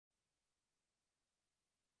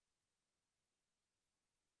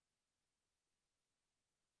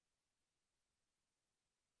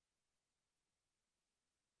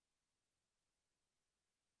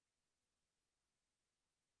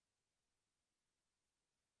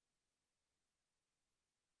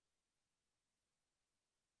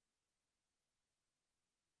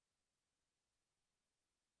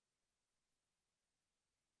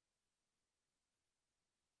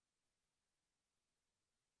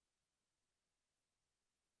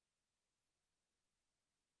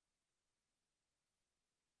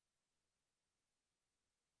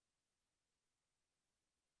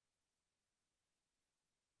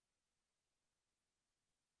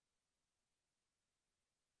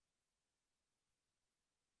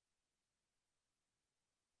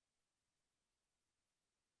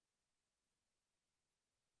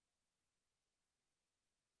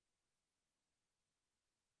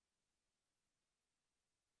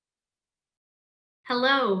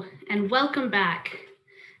Hello and welcome back.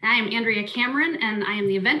 I am Andrea Cameron and I am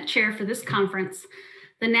the event chair for this conference,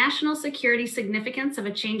 The National Security Significance of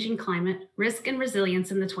a Changing Climate, Risk and Resilience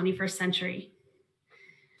in the 21st Century.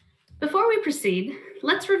 Before we proceed,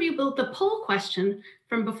 let's review the poll question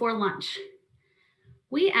from before lunch.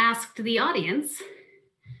 We asked the audience,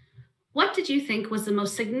 what did you think was the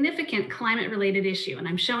most significant climate-related issue? And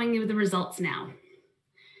I'm showing you the results now.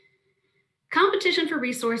 Competition for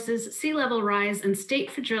resources, sea level rise, and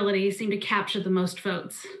state fragility seem to capture the most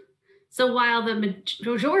votes. So while the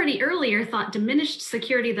majority earlier thought diminished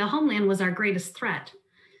security of the homeland was our greatest threat,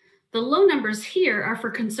 the low numbers here are for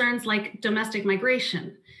concerns like domestic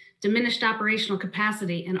migration, diminished operational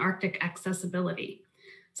capacity, and Arctic accessibility.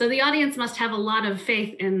 So the audience must have a lot of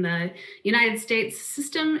faith in the United States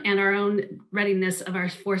system and our own readiness of our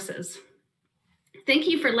forces. Thank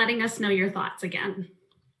you for letting us know your thoughts again.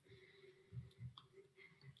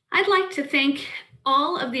 I'd like to thank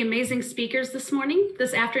all of the amazing speakers this morning.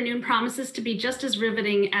 This afternoon promises to be just as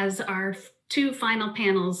riveting as our two final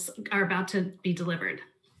panels are about to be delivered.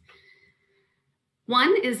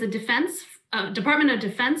 One is the Department of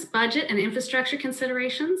Defense Budget and Infrastructure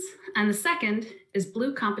Considerations, and the second is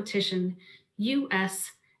Blue Competition,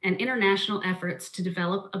 U.S. and international efforts to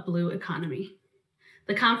develop a blue economy.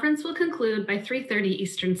 The conference will conclude by 3:30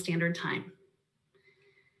 Eastern Standard Time.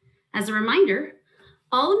 As a reminder,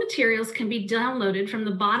 all the materials can be downloaded from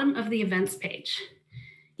the bottom of the events page.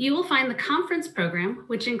 You will find the conference program,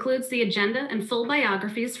 which includes the agenda and full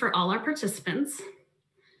biographies for all our participants.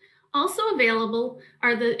 Also available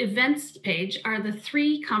are the events page are the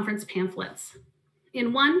 3 conference pamphlets.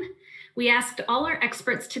 In one, we asked all our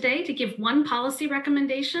experts today to give one policy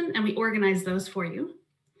recommendation, and we organized those for you.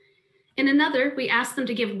 In another, we asked them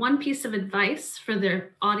to give one piece of advice for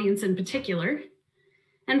their audience in particular.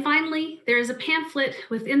 And finally, there is a pamphlet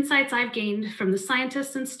with insights I've gained from the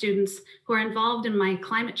scientists and students who are involved in my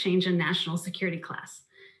climate change and national security class.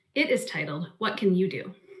 It is titled, What Can You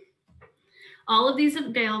Do? All these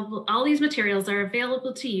materials are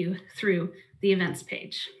available to you through the events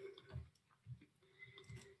page.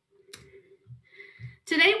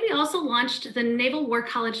 Today, we also launched the Naval War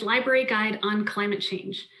College Library Guide on Climate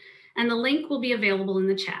Change, and the link will be available in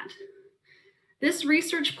the chat. This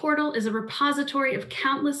research portal is a repository of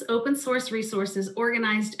countless open source resources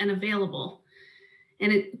organized and available.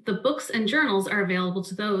 And the books and journals are available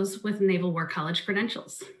to those with Naval War College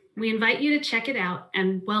credentials. We invite you to check it out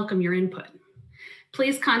and welcome your input.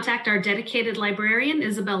 Please contact our dedicated librarian,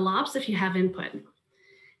 Isabel Lobbs, if you have input.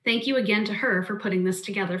 Thank you again to her for putting this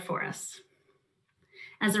together for us.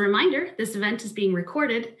 As a reminder, this event is being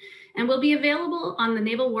recorded and will be available on the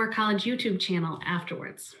Naval War College YouTube channel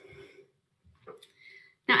afterwards.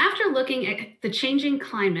 Now, after looking at the changing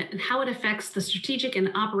climate and how it affects the strategic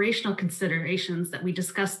and operational considerations that we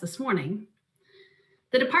discussed this morning,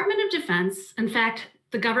 the Department of Defense, in fact,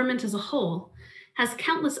 the government as a whole, has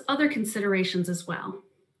countless other considerations as well.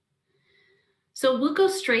 So we'll go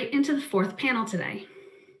straight into the 4th panel today,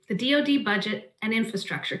 the DoD budget and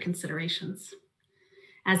infrastructure considerations.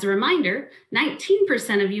 As a reminder,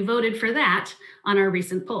 19% of you voted for that on our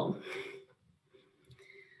recent poll.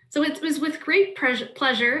 So it was with great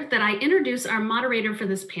pleasure that I introduce our moderator for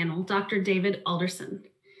this panel, Dr. David Alderson.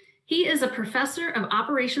 He is a professor of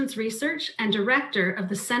operations research and director of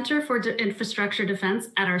the Center for Infrastructure Defense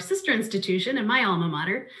at our sister institution in my alma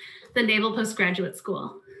mater, the Naval Postgraduate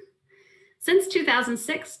School. Since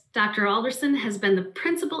 2006, Dr. Alderson has been the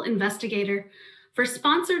principal investigator for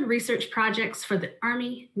sponsored research projects for the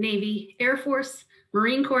Army, Navy, Air Force,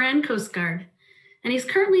 Marine Corps, and Coast Guard. And he's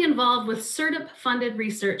currently involved with CERDP-funded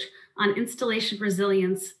research on installation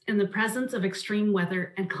resilience in the presence of extreme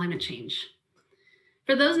weather and climate change.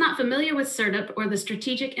 For those not familiar with CERDP, or the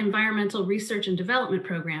Strategic Environmental Research and Development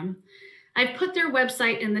Program, I've put their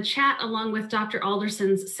website in the chat along with Dr.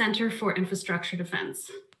 Alderson's Center for Infrastructure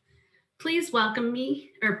Defense. Please join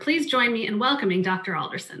me in welcoming Dr.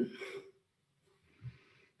 Alderson.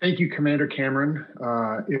 Thank you, Commander Cameron.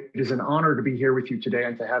 It is an honor to be here with you today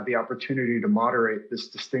and to have the opportunity to moderate this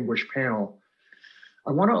distinguished panel.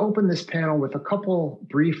 I want to open this panel with a couple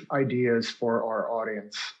brief ideas for our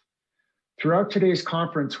audience. Throughout today's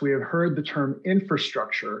conference, we have heard the term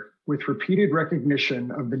infrastructure with repeated recognition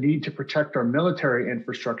of the need to protect our military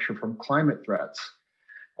infrastructure from climate threats,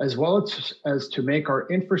 as well as to make our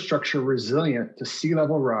infrastructure resilient to sea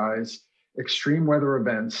level rise, extreme weather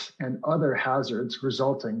events, and other hazards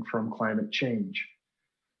resulting from climate change.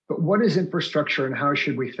 But what is infrastructure and how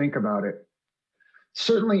should we think about it?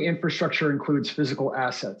 Certainly, infrastructure includes physical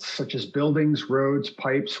assets such as buildings, roads,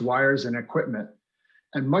 pipes, wires, and equipment.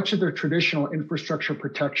 and much of their traditional infrastructure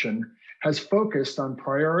protection has focused on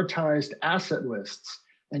prioritized asset lists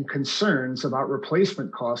and concerns about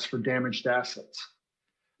replacement costs for damaged assets.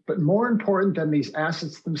 But more important than these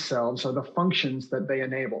assets themselves are the functions that they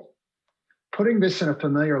enable. Putting this in a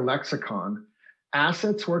familiar lexicon,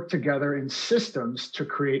 assets work together in systems to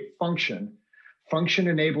create function. Function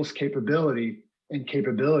enables capability, and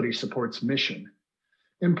capability supports mission.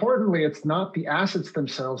 Importantly, it's not the assets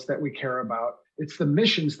themselves that we care about, it's the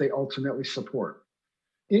missions they ultimately support.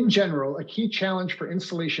 In general, a key challenge for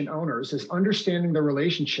installation owners is understanding the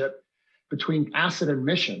relationship between asset and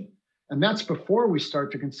mission, and that's before we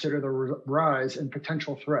start to consider the rise in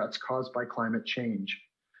potential threats caused by climate change.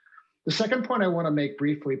 The second point I want to make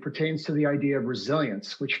briefly pertains to the idea of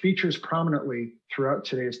resilience, which features prominently throughout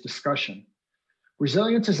today's discussion.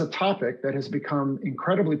 Resilience is a topic that has become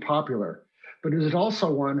incredibly popular, but it is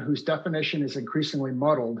also one whose definition is increasingly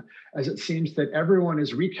muddled, as it seems that everyone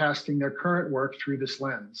is recasting their current work through this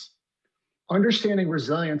lens. Understanding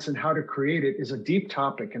resilience and how to create it is a deep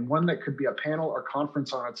topic and one that could be a panel or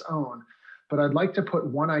conference on its own, but I'd like to put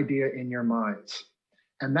one idea in your minds,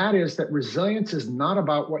 and that is that resilience is not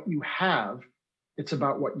about what you have, it's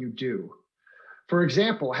about what you do. For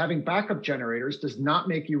example, having backup generators does not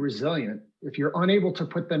make you resilient if you're unable to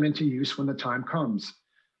put them into use when the time comes.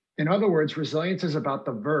 In other words, resilience is about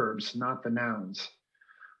the verbs, not the nouns.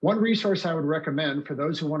 One resource I would recommend for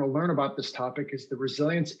those who want to learn about this topic is the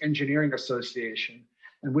Resilience Engineering Association,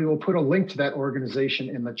 and we will put a link to that organization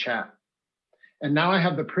in the chat. And now I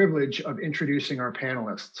have the privilege of introducing our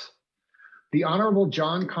panelists. The Honorable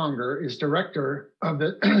John Conger is Director of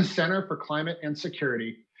the Center for Climate and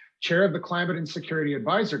Security, Chair of the Climate and Security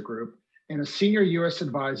Advisor Group, and a Senior U.S.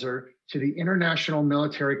 Advisor to the International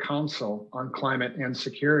Military Council on Climate and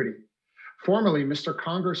Security. Formerly, Mr.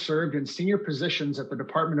 Conger served in senior positions at the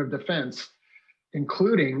Department of Defense,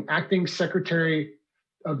 including Acting Secretary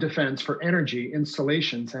of Defense for Energy,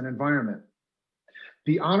 Installations, and Environment.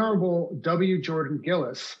 The Honorable W. Jordan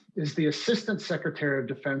Gillis is the Assistant Secretary of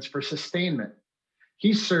Defense for Sustainment.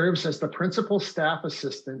 He serves as the Principal Staff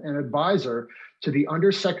Assistant and Advisor to the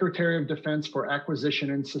Undersecretary of Defense for Acquisition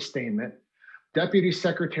and Sustainment, Deputy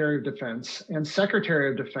Secretary of Defense, and Secretary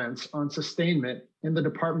of Defense on Sustainment in the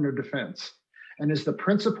Department of Defense, and is the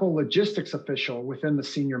principal logistics official within the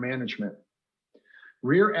senior management.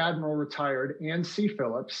 Rear Admiral retired Ann C.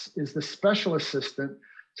 Phillips is the Special Assistant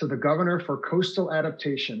to the Governor for Coastal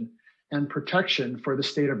Adaptation and Protection for the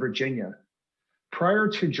state of Virginia. Prior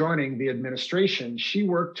to joining the administration, she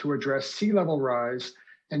worked to address sea level rise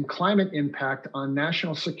and climate impact on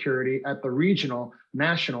national security at the regional,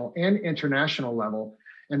 national, and international level,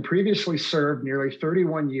 and previously served nearly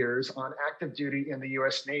 31 years on active duty in the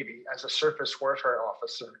U.S. Navy as a surface warfare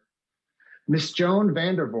officer. Ms. Joan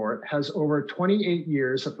Vandervoort has over 28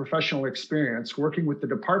 years of professional experience working with the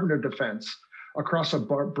Department of Defense across a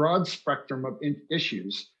broad spectrum of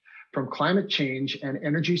issues, from climate change and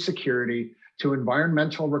energy security to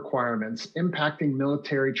environmental requirements impacting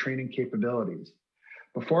military training capabilities.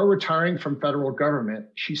 Before retiring from federal government,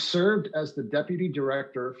 she served as the Deputy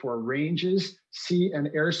Director for Ranges, Sea, and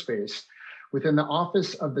Airspace within the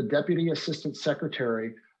Office of the Deputy Assistant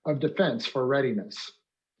Secretary of Defense for Readiness.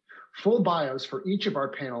 Full bios for each of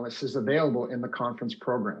our panelists is available in the conference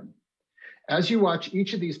program. As you watch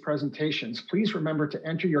each of these presentations, please remember to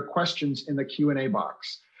enter your questions in the Q&A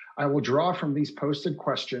box. I will draw from these posted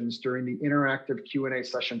questions during the interactive Q&A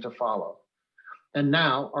session to follow. And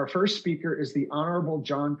now, our first speaker is the Honorable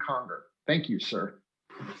John Conger. Thank you, sir.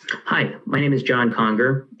 Hi, my name is John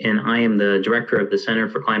Conger, and I am the Director of the Center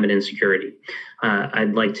for Climate and Security.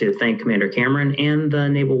 I'd like to thank Commander Cameron and the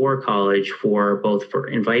Naval War College for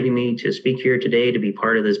inviting me to speak here today to be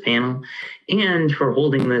part of this panel and for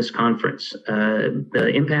holding this conference.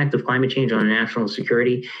 The impact of climate change on national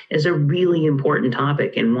security is a really important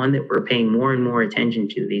topic and one that we're paying more and more attention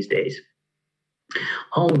to these days.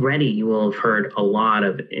 Already, you will have heard a lot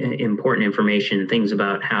of important information, things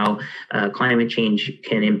about how climate change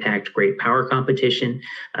can impact great power competition,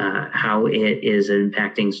 how it is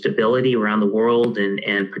impacting stability around the world,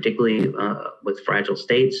 and particularly with fragile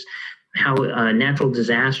states, how natural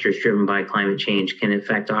disasters driven by climate change can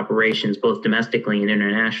affect operations both domestically and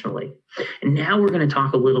internationally. And now we're going to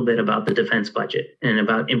talk a little bit about the defense budget and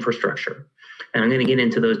about infrastructure. And I'm going to get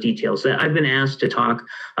into those details. I've been asked to talk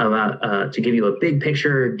about, to give you a big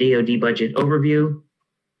picture DoD budget overview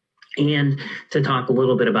and to talk a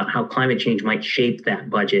little bit about how climate change might shape that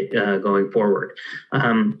budget going forward.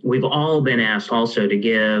 We've all been asked also to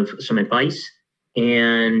give some advice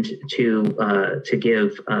and to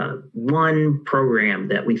give one program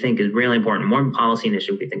that we think is really important, one policy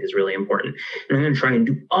initiative we think is really important. And I'm going to try and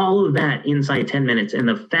do all of that inside 10 minutes. And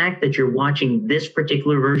the fact that you're watching this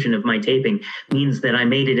particular version of my taping means that I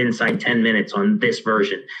made it inside 10 minutes on this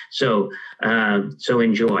version. So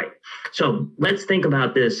enjoy. So let's think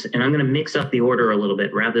about this, and I'm going to mix up the order a little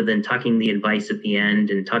bit rather than tucking the advice at the end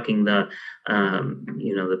and tucking the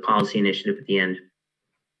the policy initiative at the end.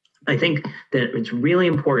 I think that it's really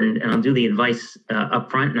important, and I'll do the advice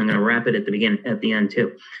up front, and I'm going to wrap it at the end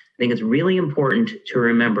too. I think it's really important to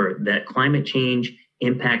remember that climate change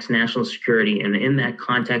impacts national security, and in that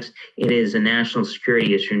context, it is a national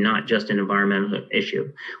security issue, not just an environmental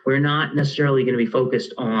issue. We're not necessarily going to be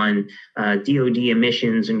focused on DoD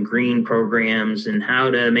emissions and green programs and how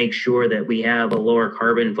to make sure that we have a lower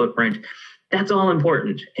carbon footprint. That's all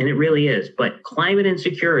important, and it really is. But climate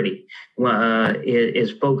insecurity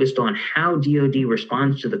is focused on how DoD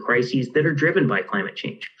responds to the crises that are driven by climate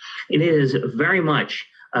change. It is very much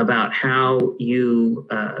about how you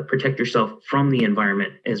protect yourself from the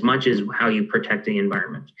environment as much as how you protect the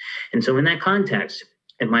environment. And so in that context,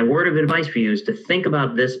 and my word of advice for you is to think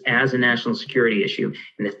about this as a national security issue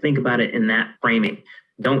and to think about it in that framing.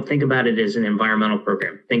 Don't think about it as an environmental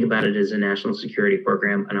program. Think about it as a national security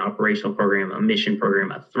program, an operational program, a mission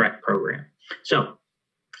program, a threat program. So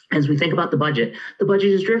as we think about the budget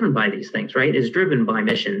is driven by these things, right? It's driven by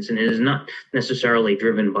missions, and it is not necessarily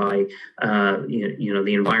driven by,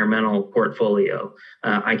 the environmental portfolio.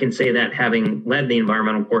 I can say that having led the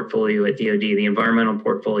environmental portfolio at DoD, the environmental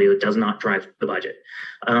portfolio does not drive the budget,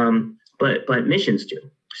 but missions do.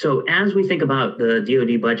 So as we think about the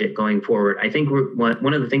DoD budget going forward, I think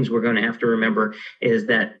one of the things we're going to have to remember is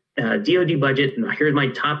that DoD budget, here's my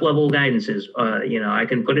top level guidance is, I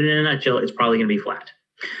can put it in a nutshell, it's probably going to be flat.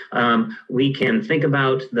 We can think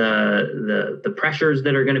about the pressures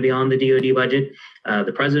that are going to be on the DoD budget.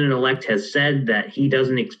 The president-elect has said that he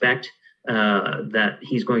doesn't expect that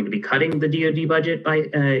he's going to be cutting the DoD budget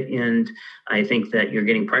and I think that you're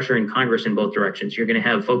getting pressure in Congress in both directions. You're going to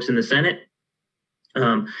have folks in the Senate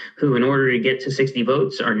who, in order to get to 60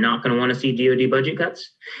 votes, are not going to want to see DoD budget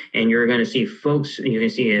cuts. And you're going to see folks, you're going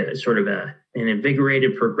to see a sort of an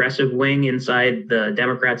invigorated progressive wing inside the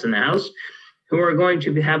Democrats in the House who are going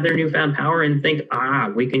to have their newfound power and think,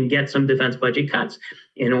 we can get some defense budget cuts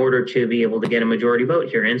in order to be able to get a majority vote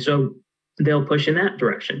here. And so they'll push in that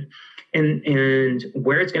direction. And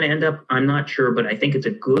where it's going to end up, I'm not sure, but I think it's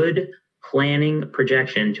a good planning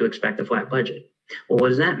projection to expect a flat budget. Well, what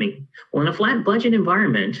does that mean? Well, in a flat budget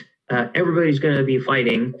environment, everybody's going to be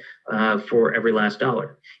fighting for every last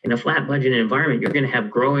dollar. In a flat budget environment, you're going to have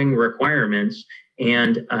growing requirements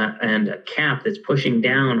and a cap that's pushing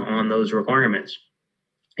down on those requirements.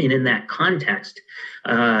 And in that context,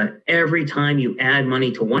 every time you add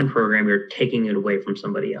money to one program, you're taking it away from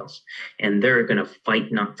somebody else, and they're going to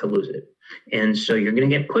fight not to lose it. And so you're going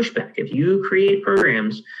to get pushback. If you create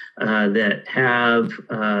programs that have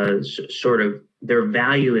sort of their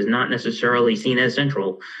value is not necessarily seen as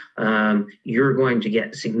central, you're going to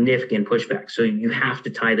get significant pushback. So you have to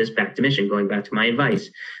tie this back to mission, going back to my advice.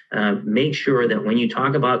 Make sure that when you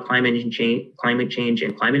talk about climate change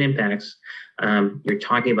and climate impacts, you're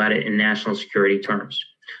talking about it in national security terms.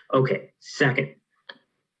 Okay, second,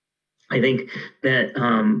 I think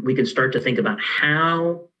that we can start to think about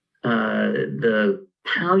how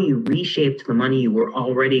you reshaped the money you were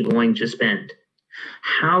already going to spend,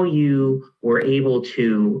 how you were able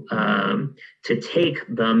to take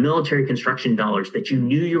the military construction dollars that you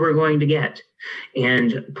knew you were going to get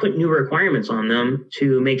and put new requirements on them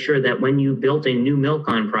to make sure that when you built a new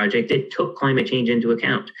MILCON project, it took climate change into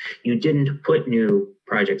account. You didn't put new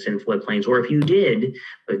projects in floodplains, or if you did,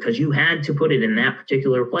 because you had to put it in that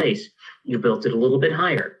particular place, you built it a little bit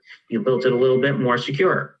higher. You built it a little bit more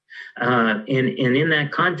secure. And in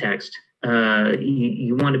that context,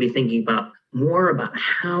 you want to be thinking more about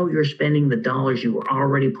how you're spending the dollars you were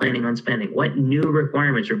already planning on spending. What new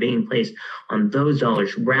requirements are being placed on those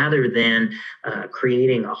dollars, rather than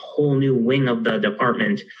creating a whole new wing of the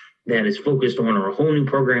department that is focused on, or a whole new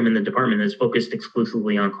program in the department that's focused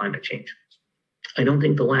exclusively on climate change. I don't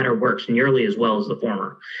think the latter works nearly as well as the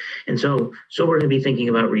former. And so we're going to be thinking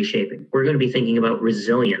about reshaping. We're going to be thinking about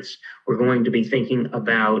resilience. We're going to be thinking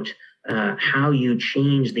about how you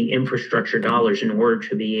change the infrastructure dollars in order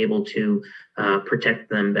to be able to protect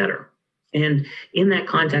them better. And in that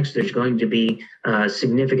context, there's going to be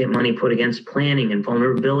significant money put against planning and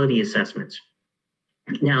vulnerability assessments.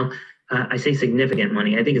 Now, I say significant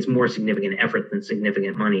money. I think it's more significant effort than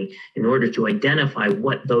significant money in order to identify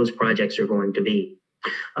what those projects are going to be.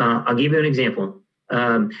 I'll give you an example.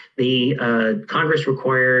 The Congress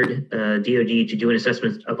required DoD to do an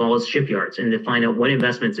assessment of all its shipyards and to find out what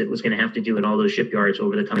investments it was going to have to do in all those shipyards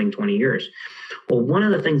over the coming 20 years. Well, one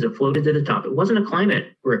of the things that floated to the top, it wasn't a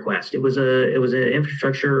climate request, it was an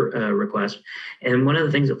infrastructure request. And one of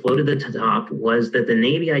the things that floated to the top was that the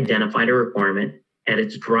Navy identified a requirement at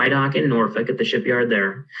its dry dock in Norfolk at the shipyard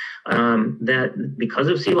there, that because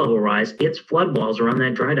of sea level rise, its flood walls around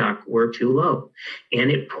that dry dock were too low.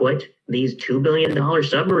 And it put these $2 billion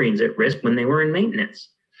submarines at risk when they were in maintenance.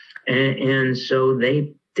 And so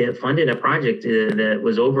they funded a project that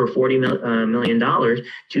was over $40 million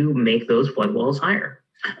to make those flood walls higher.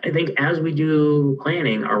 I think as we do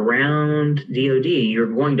planning around DoD,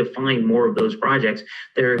 you're going to find more of those projects.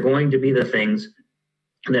 They're going to be the things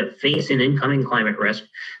that face an incoming climate risk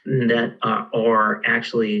that are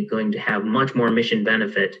actually going to have much more mission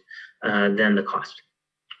benefit than the cost.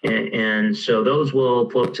 And so those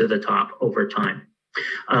will float to the top over time.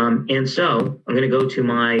 And so I'm going to go to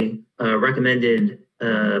my recommended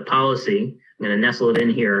policy. I'm going to nestle it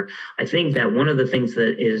in here. I think that one of the things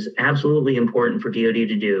that is absolutely important for DoD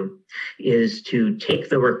to do is to take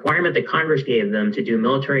the requirement that Congress gave them to do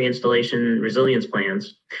military installation resilience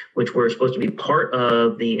plans, which were supposed to be part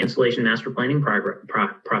of the installation master planning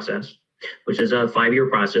process, which is a 5-year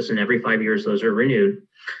process, and every 5 years those are renewed,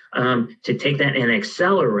 to take that and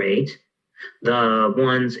accelerate the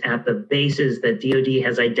ones at the bases that DoD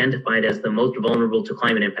has identified as the most vulnerable to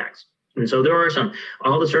climate impacts. And so there are some,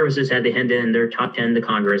 all the services had to hand in their top 10 to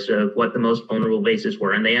Congress of what the most vulnerable bases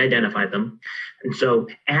were, and they identified them. And so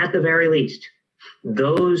at the very least,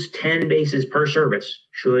 those 10 bases per service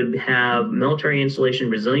should have military installation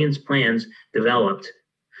resilience plans developed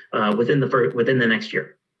within the next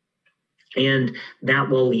year. And that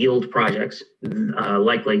will yield projects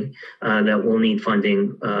likely that will need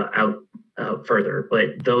funding out further,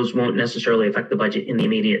 but those won't necessarily affect the budget in the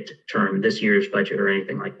immediate term, this year's budget or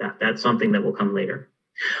anything like that. That's something that will come later.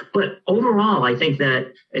 But overall, I think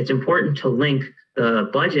that it's important to link the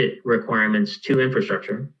budget requirements to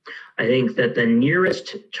infrastructure. I think that the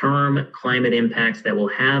nearest term climate impacts that will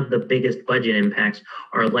have the biggest budget impacts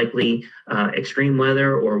are likely extreme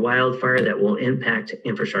weather or wildfire that will impact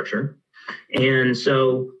infrastructure. And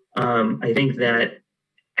so I think that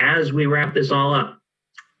as we wrap this all up,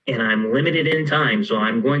 and I'm limited in time, so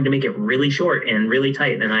I'm going to make it really short and really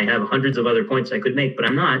tight, and I have hundreds of other points I could make, but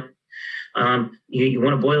I'm not. You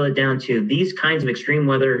want to boil it down to these kinds of extreme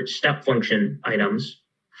weather step function items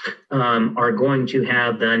are going to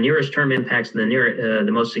have the nearest term impacts, the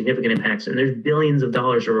most significant impacts, and there's billions of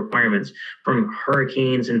dollars of requirements from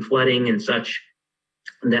hurricanes and flooding and such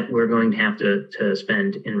that we're going to have to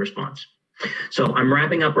spend in response. So I'm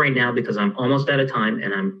wrapping up right now because I'm almost out of time,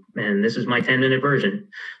 and this is my 10-minute version.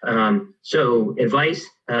 So advice,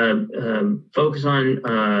 focus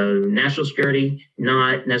on national security,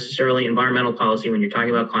 not necessarily environmental policy when you're talking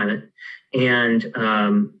about climate, and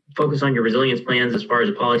focus on your resilience plans as far as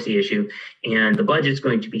a policy issue. And the budget's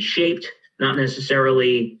going to be shaped, not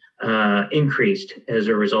necessarily increased as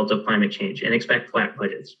a result of climate change, and expect flat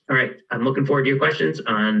budgets. All right, I'm looking forward to your questions,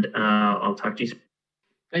 and I'll talk to you soon.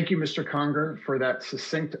 Thank you, Mr. Conger, for that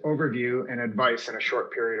succinct overview and advice in a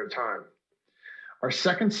short period of time. Our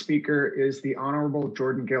second speaker is the Honorable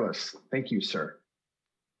Jordan Gillis. Thank you, sir.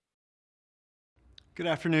 Good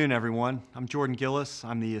afternoon, everyone. I'm Jordan Gillis.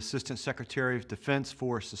 I'm the Assistant Secretary of Defense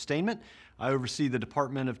for Sustainment. I oversee the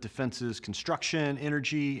Department of Defense's construction,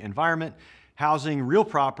 energy, environment, housing, real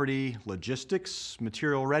property, logistics,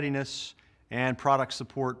 material readiness, and product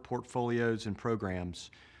support portfolios and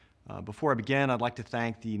programs. Before I begin, I'd like to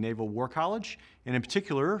thank the Naval War College, and in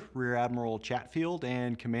particular, Rear Admiral Chatfield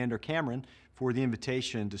and Commander Cameron for the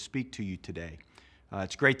invitation to speak to you today.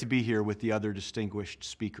 It's great to be here with the other distinguished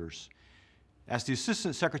speakers. As the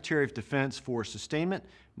Assistant Secretary of Defense for Sustainment,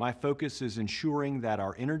 my focus is ensuring that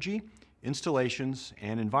our energy, installations,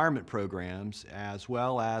 and environment programs, as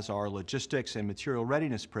well as our logistics and material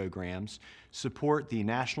readiness programs, support the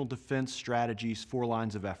National Defense Strategy's 4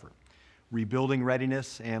 lines of effort: rebuilding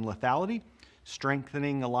readiness and lethality,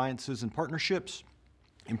 strengthening alliances and partnerships,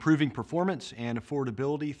 improving performance and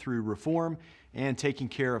affordability through reform, and taking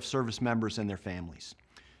care of service members and their families.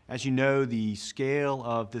 As you know, the scale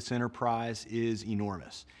of this enterprise is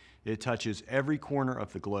enormous. It touches every corner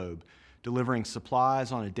of the globe, delivering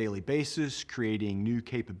supplies on a daily basis, creating new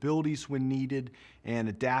capabilities when needed, and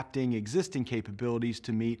adapting existing capabilities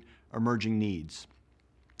to meet emerging needs.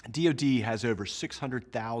 DoD has over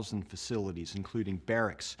 600,000 facilities, including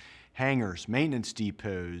barracks, hangars, maintenance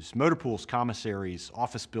depots, motor pools, commissaries,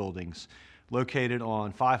 office buildings, located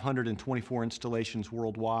on 524 installations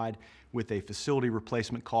worldwide, with a facility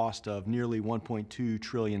replacement cost of nearly $1.2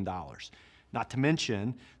 trillion. Not to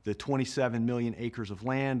mention the 27 million acres of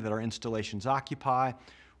land that our installations occupy,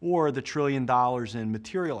 or the $1 trillion in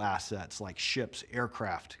material assets like ships,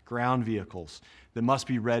 aircraft, ground vehicles that must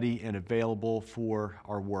be ready and available for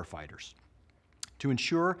our warfighters. To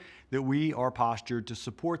ensure that we are postured to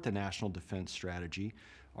support the national defense strategy,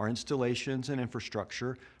 our installations and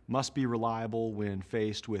infrastructure must be reliable when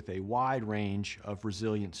faced with a wide range of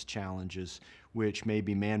resilience challenges, which may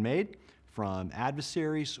be man-made, from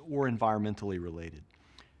adversaries, or environmentally related.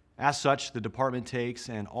 As such, the department takes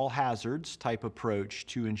an all-hazards type approach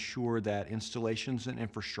to ensure that installations and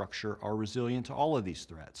infrastructure are resilient to all of these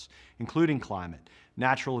threats, including climate,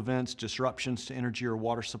 natural events, disruptions to energy or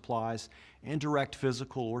water supplies, and direct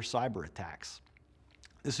physical or cyber attacks.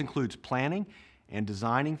 This includes planning and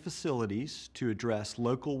designing facilities to address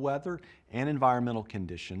local weather and environmental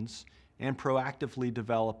conditions, and proactively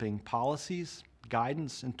developing policies,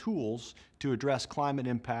 guidance, and tools to address climate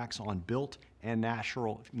impacts on built and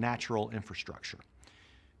natural infrastructure.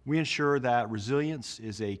 We ensure that resilience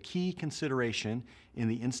is a key consideration in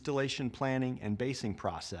the installation planning and basing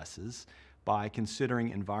processes by considering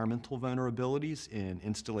environmental vulnerabilities in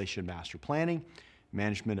installation master planning,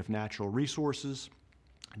 management of natural resources,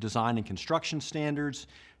 design and construction standards,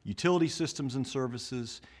 utility systems and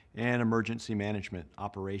services, and emergency management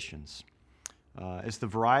operations. As the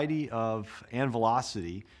variety and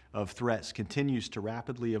velocity of threats continues to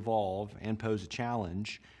rapidly evolve and pose a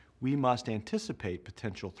challenge, we must anticipate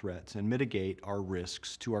potential threats and mitigate our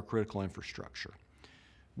risks to our critical infrastructure.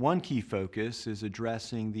 One key focus is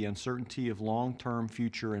addressing the uncertainty of long-term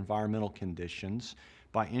future environmental conditions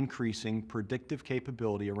by increasing predictive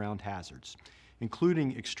capability around hazards,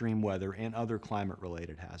 including extreme weather and other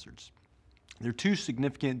climate-related hazards. There are two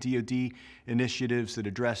significant DoD initiatives that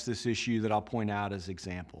address this issue that I'll point out as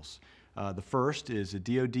examples. The first is a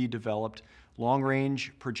DoD-developed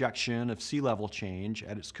long-range projection of sea level change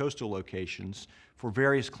at its coastal locations for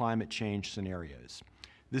various climate change scenarios.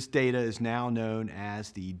 This data is now known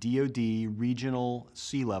as the DoD Regional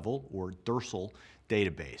Sea Level, or DERSL,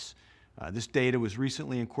 database. This data was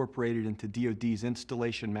recently incorporated into DoD's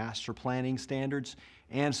installation master planning standards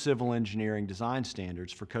and civil engineering design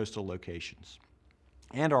standards for coastal locations.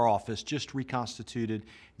 And our office just reconstituted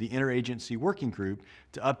the interagency working group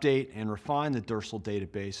to update and refine the DERSL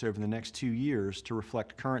database over the next 2 years to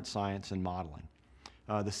reflect current science and modeling.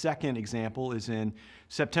 The second example is in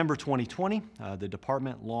September 2020, the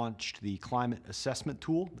department launched the Climate Assessment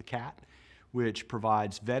Tool, the CAT, which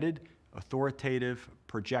provides vetted, authoritative,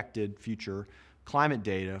 projected future climate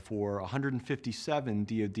data for 157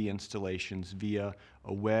 DoD installations via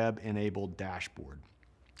a web-enabled dashboard.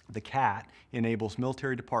 The CAT enables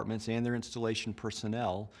military departments and their installation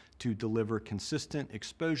personnel to deliver consistent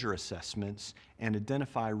exposure assessments and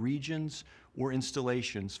identify regions or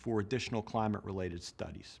installations for additional climate-related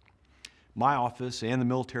studies. My office and the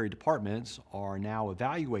military departments are now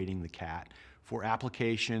evaluating the CAT for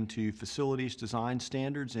application to facilities design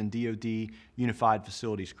standards and DoD Unified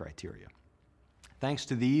Facilities Criteria. Thanks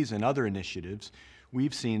to these and other initiatives,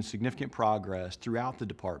 we've seen significant progress throughout the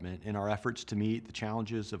department in our efforts to meet the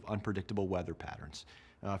challenges of unpredictable weather patterns.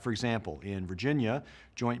 For example, in Virginia,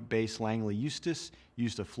 Joint Base Langley-Eustis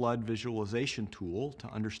used a flood visualization tool to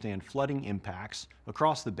understand flooding impacts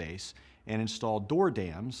across the base and installed door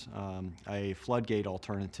dams, a floodgate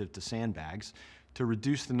alternative to sandbags, to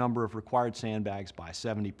reduce the number of required sandbags by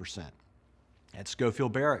 70%. At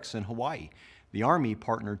Schofield Barracks in Hawaii, the Army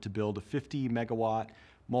partnered to build a 50-megawatt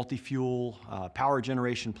multi-fuel power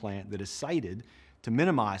generation plant that is sited to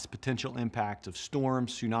minimize potential impact of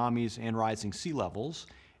storms, tsunamis, and rising sea levels,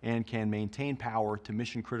 and can maintain power to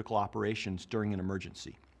mission-critical operations during an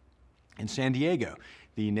emergency. In San Diego,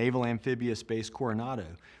 the Naval Amphibious Base Coronado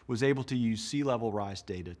was able to use sea level rise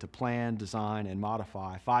data to plan, design, and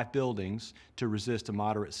modify 5 buildings to resist a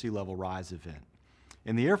moderate sea level rise event.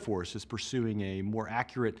 And the Air Force is pursuing a more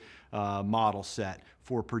accurate model set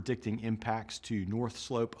for predicting impacts to North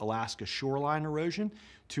Slope Alaska shoreline erosion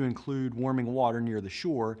to include warming water near the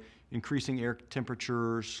shore, increasing air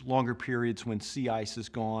temperatures, longer periods when sea ice is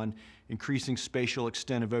gone, increasing spatial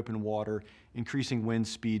extent of open water, increasing wind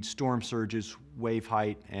speed, storm surges, wave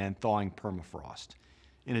height, and thawing permafrost.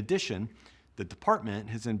 In addition, the department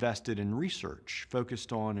has invested in research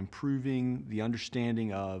focused on improving the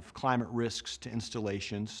understanding of climate risks to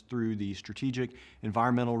installations through the Strategic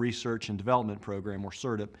Environmental Research and Development Program, or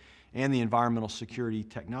SERDP, and the Environmental Security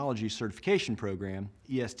Technology Certification Program,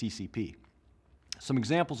 ESTCP. Some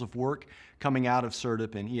examples of work coming out of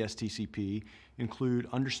SERDP and ESTCP include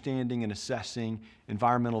understanding and assessing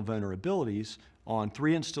environmental vulnerabilities on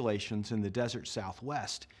 3 installations in the desert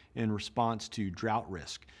Southwest in response to drought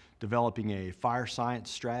risk, developing a fire science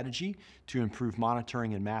strategy to improve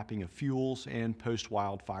monitoring and mapping of fuels and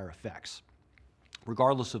post-wildfire effects.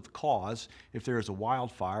 Regardless of the cause, if there is a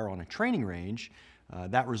wildfire on a training range,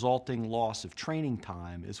 that resulting loss of training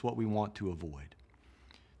time is what we want to avoid.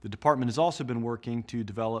 The department has also been working to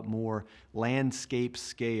develop more landscape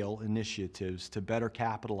scale initiatives to better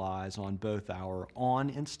capitalize on both our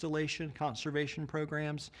on-installation conservation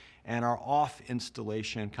programs and our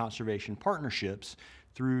off-installation conservation partnerships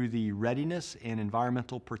through the Readiness and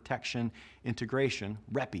Environmental Protection Integration,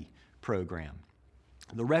 REPI, program.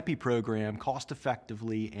 The REPI program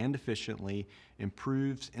cost-effectively and efficiently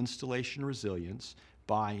improves installation resilience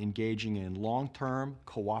by engaging in long-term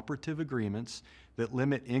cooperative agreements that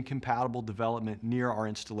limit incompatible development near our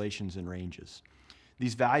installations and ranges.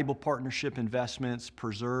 These valuable partnership investments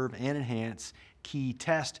preserve and enhance key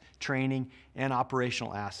test, training, and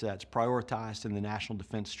operational assets prioritized in the National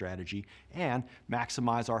Defense Strategy and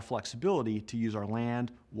maximize our flexibility to use our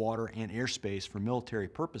land, water, and airspace for military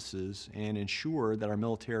purposes and ensure that our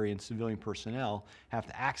military and civilian personnel have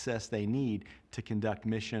the access they need to conduct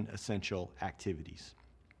mission-essential activities.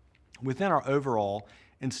 Within our overall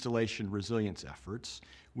installation resilience efforts,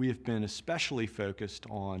 we have been especially focused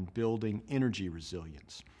on building energy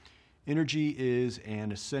resilience. Energy is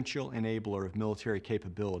an essential enabler of military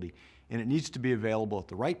capability, and it needs to be available at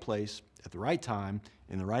the right place, at the right time,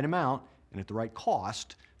 in the right amount, and at the right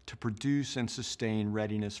cost to produce and sustain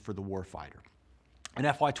readiness for the warfighter. In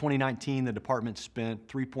FY 2019, the department spent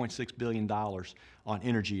 $3.6 billion on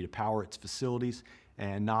energy to power its facilities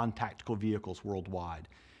and non-tactical vehicles worldwide.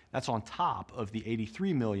 That's on top of the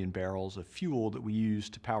 83 million barrels of fuel that we use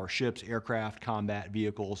to power ships, aircraft, combat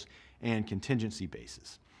vehicles, and contingency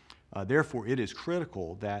bases. Therefore, it is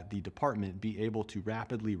critical that the department be able to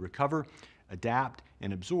rapidly recover, adapt,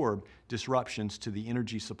 and absorb disruptions to the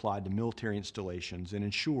energy supplied to military installations and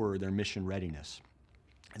ensure their mission readiness.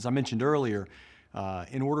 As I mentioned earlier,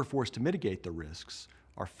 in order for us to mitigate the risks,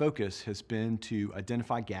 our focus has been to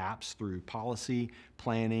identify gaps through policy,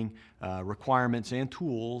 planning, requirements, and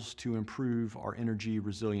tools to improve our energy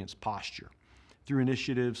resilience posture. Through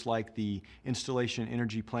initiatives like the Installation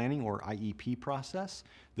Energy Planning, or IEP process,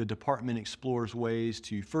 the department explores ways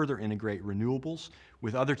to further integrate renewables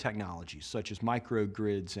with other technologies, such as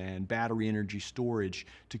microgrids and battery energy storage,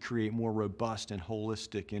 to create more robust and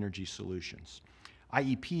holistic energy solutions.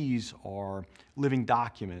 IEPs are living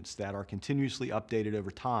documents that are continuously updated over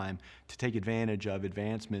time to take advantage of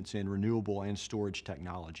advancements in renewable and storage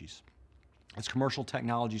technologies. As commercial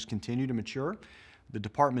technologies continue to mature, the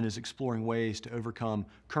department is exploring ways to overcome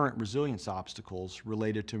current resilience obstacles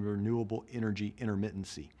related to renewable energy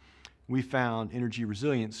intermittency. We found energy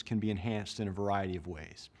resilience can be enhanced in a variety of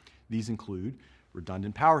ways. These include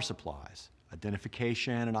redundant power supplies,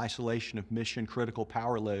 identification and isolation of mission-critical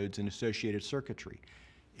power loads and associated circuitry,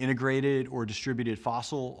 integrated or distributed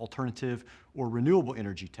fossil, alternative, or renewable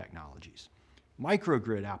energy technologies,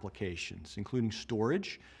 microgrid applications, including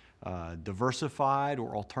storage, diversified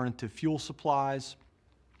or alternative fuel supplies,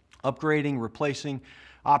 upgrading, replacing,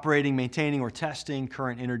 operating, maintaining, or testing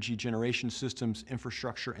current energy generation systems,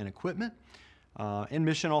 infrastructure, and equipment, and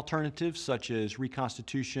mission alternatives such as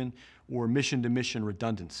reconstitution or mission-to-mission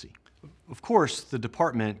redundancy. Of course, the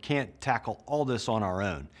department can't tackle all this on our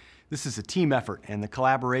own. This is a team effort, and the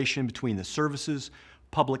collaboration between the services,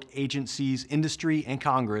 public agencies, industry, and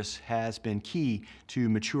Congress has been key to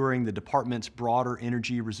maturing the department's broader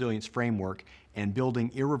energy resilience framework and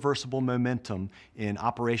building irreversible momentum in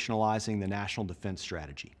operationalizing the National Defense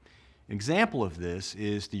Strategy. An example of this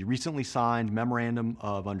is the recently signed Memorandum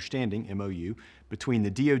of Understanding, MOU, between the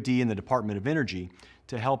DoD and the Department of Energy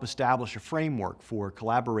to help establish a framework for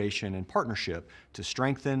collaboration and partnership to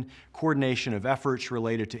strengthen coordination of efforts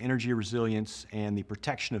related to energy resilience and the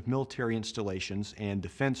protection of military installations and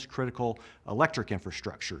defense critical electric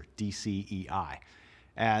infrastructure, DCEI.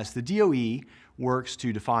 As the DOE works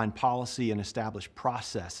to define policy and establish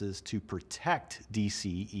processes to protect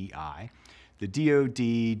DCEI, the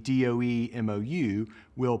DoD-DOE MOU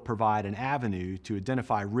will provide an avenue to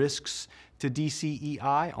identify risks to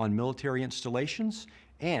DCEI on military installations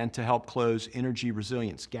and to help close energy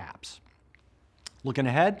resilience gaps. Looking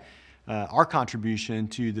ahead, our contribution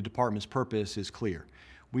to the department's purpose is clear.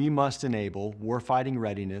 We must enable warfighting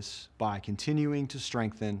readiness by continuing to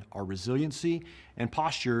strengthen our resiliency and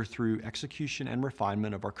posture through execution and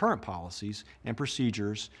refinement of our current policies and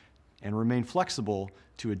procedures and remain flexible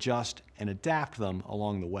to adjust and adapt them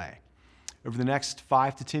along the way. Over the next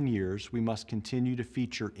 5 to 10 years, we must continue to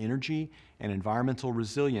feature energy and environmental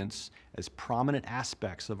resilience as prominent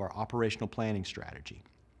aspects of our operational planning strategy.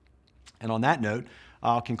 And on that note,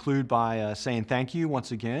 I'll conclude by saying thank you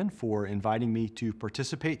once again for inviting me to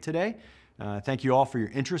participate today. Thank you all for your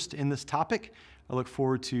interest in this topic. I look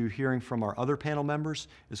forward to hearing from our other panel members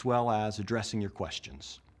as well as addressing your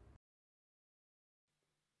questions.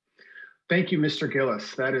 Thank you, Mr.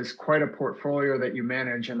 Gillis. That is quite a portfolio that you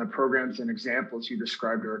manage, and the programs and examples you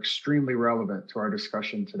described are extremely relevant to our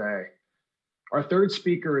discussion today. Our third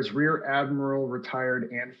speaker is Rear Admiral retired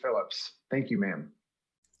Ann Phillips. Thank you, ma'am.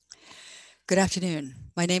 Good afternoon.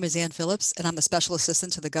 My name is Ann Phillips, and I'm the Special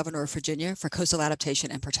Assistant to the Governor of Virginia for Coastal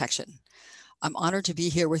Adaptation and Protection. I'm honored to be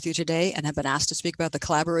here with you today and have been asked to speak about the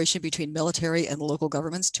collaboration between military and local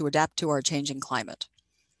governments to adapt to our changing climate.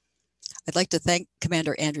 I'd like to thank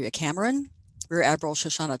Commander Andrea Cameron, Rear Admiral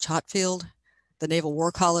Shoshana Chatfield, the Naval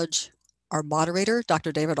War College, our moderator,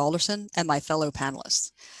 Dr. David Alderson, and my fellow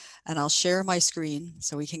panelists. And I'll share my screen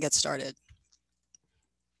so we can get started.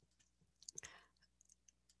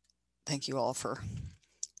 Thank you all for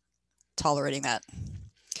tolerating that.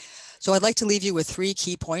 So I'd like to leave you with 3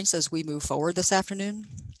 key points as we move forward this afternoon.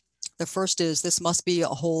 The first is this must be a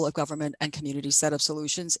whole of government and community set of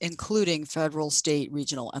solutions, including federal, state,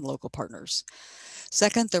 regional, and local partners.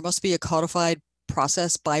 Second, there must be a codified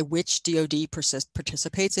process by which DoD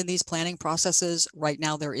participates in these planning processes. Right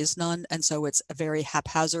now, there is none, and so it's a very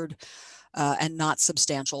haphazard and not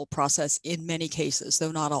substantial process in many cases,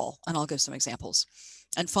 though not all, and I'll give some examples.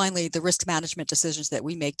 And finally, the risk management decisions that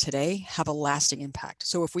we make today have a lasting impact.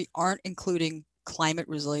 So if we aren't including climate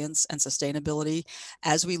resilience and sustainability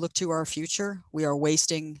as we look to our future, we are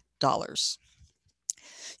wasting dollars.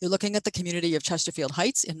 You're looking at the community of Chesterfield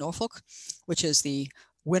Heights in Norfolk, which is the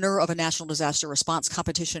winner of a National Disaster Response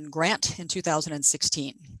Competition grant in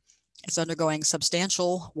 2016. It's undergoing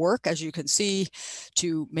substantial work, as you can see,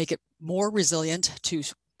 to make it more resilient to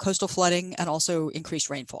coastal flooding and also increased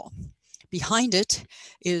rainfall. Behind it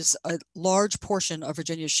is a large portion of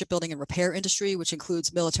Virginia's shipbuilding and repair industry, which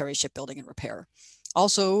includes military shipbuilding and repair.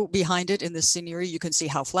 Also behind it in this scenery, you can see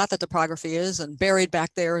how flat the topography is, and buried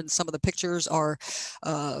back there in some of the pictures are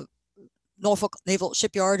Norfolk Naval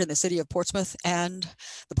Shipyard in the city of Portsmouth and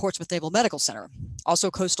the Portsmouth Naval Medical Center, also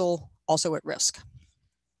coastal, also at risk.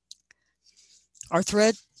 Our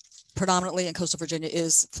thread predominantly in coastal Virginia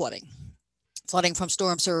is flooding. Flooding from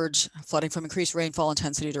storm surge, flooding from increased rainfall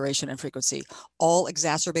intensity, duration, and frequency, all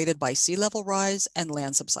exacerbated by sea level rise and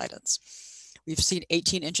land subsidence. We've seen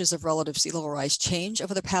 18 inches of relative sea level rise change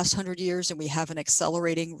over the past 100 years, and we have an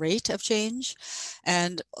accelerating rate of change.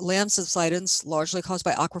 And land subsidence, largely caused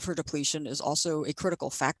by aquifer depletion, is also a critical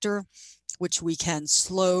factor, which we can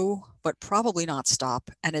slow, but probably not stop,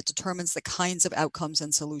 and it determines the kinds of outcomes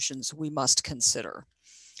and solutions we must consider.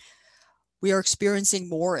 We are experiencing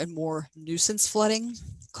more and more nuisance flooding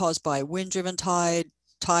caused by wind-driven tide,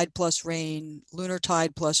 tide plus rain, lunar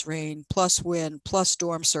tide plus rain, plus wind, plus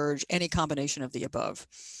storm surge, any combination of the above.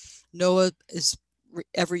 NOAA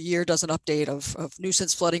every year does an update of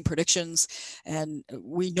nuisance flooding predictions, and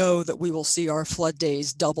we know that we will see our flood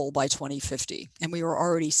days double by 2050, and we are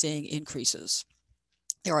already seeing increases.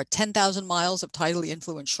 There are 10,000 miles of tidally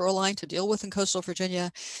influenced shoreline to deal with in coastal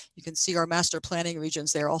Virginia. You can see our master planning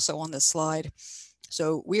regions there also on this slide.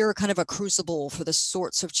 So we are kind of a crucible for the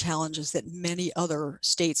sorts of challenges that many other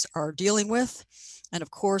states are dealing with. And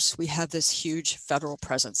of course, we have this huge federal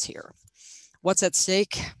presence here. What's at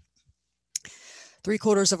stake?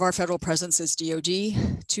 3/4 of our federal presence is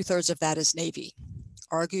DoD, 2/3 of that is Navy.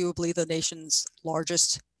 Arguably the nation's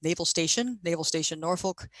largest naval station, Naval Station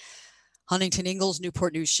Norfolk, Huntington Ingalls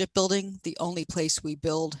Newport News Shipbuilding, the only place we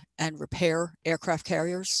build and repair aircraft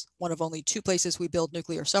carriers, one of only 2 places we build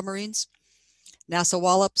nuclear submarines. NASA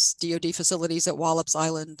Wallops, DoD facilities at Wallops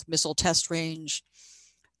Island, Missile Test Range,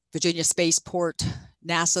 Virginia Spaceport,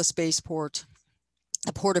 NASA Spaceport,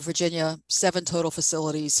 the Port of Virginia, 7 total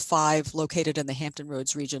facilities, 5 located in the Hampton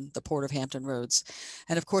Roads region, the Port of Hampton Roads.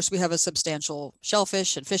 And of course, we have a substantial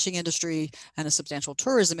shellfish and fishing industry and a substantial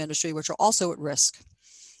tourism industry, which are also at risk.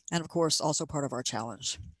 And of course, also part of our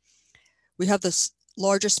challenge. We have this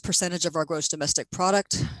largest percentage of our gross domestic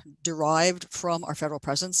product derived from our federal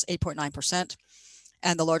presence, 8.9%,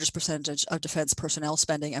 and the largest percentage of defense personnel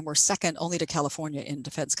spending. And we're second only to California in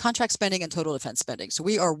defense contract spending and total defense spending. So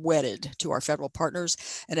we are wedded to our federal partners,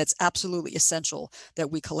 and it's absolutely essential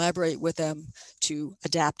that we collaborate with them to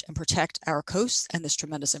adapt and protect our coasts and this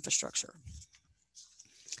tremendous infrastructure.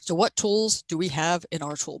 So what tools do we have in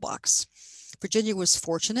our toolbox? Virginia was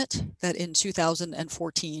fortunate that in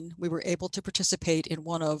 2014, we were able to participate in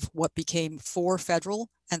one of what became 4 federal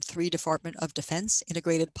and 3 Department of Defense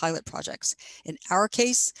integrated pilot projects. In our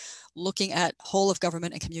case, looking at whole of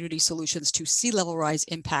government and community solutions to sea level rise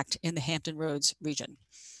impact in the Hampton Roads region.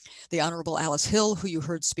 The Honorable Alice Hill, who you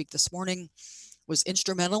heard speak this morning, was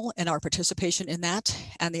instrumental in our participation in that.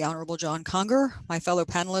 And the Honorable John Conger, my fellow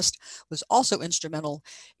panelist, was also instrumental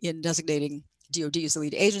in designating DoD as the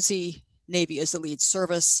lead agency, Navy as the lead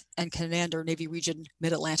service, and Commander Navy Region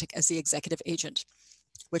Mid-Atlantic as the executive agent,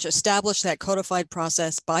 which established that codified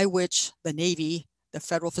process by which the Navy, the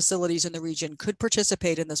federal facilities in the region, could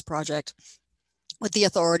participate in this project with the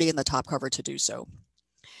authority and the top cover to do so.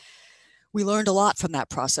 We learned a lot from that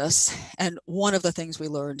process. And one of the things we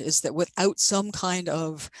learned is that without some kind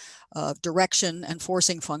of direction and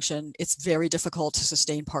forcing function, it's very difficult to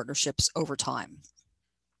sustain partnerships over time.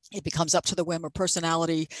 It becomes up to the whim of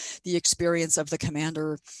personality, the experience of the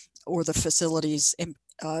commander or the facilities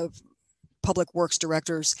public works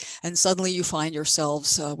directors, and suddenly you find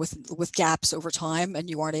yourselves with gaps over time and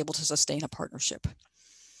you aren't able to sustain a partnership.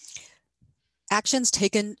 Actions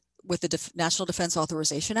taken with the National Defense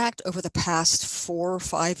Authorization Act over the past 4 or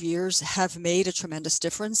 5 years have made a tremendous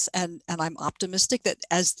difference. And I'm optimistic that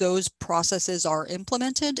as those processes are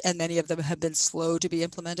implemented, and many of them have been slow to be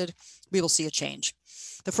implemented, we will see a change.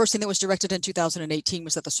 The first thing that was directed in 2018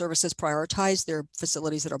 was that the services prioritize their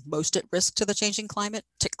facilities that are most at risk to the changing climate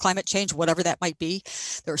change, whatever that might be.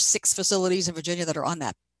 There are 6 facilities in Virginia that are on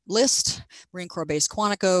that list: Marine Corps Base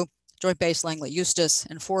Quantico, Joint Base Langley Eustis,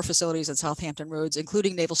 and 4 facilities at Southampton Roads,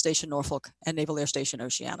 including Naval Station Norfolk and Naval Air Station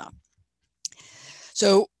Oceana.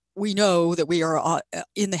 So we know that we are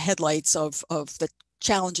in the headlights of the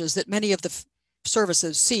challenges that many of the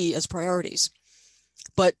services see as priorities.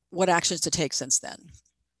 But what actions to take since then?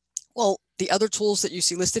 Well, the other tools that you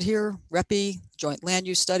see listed here: REPI, Joint Land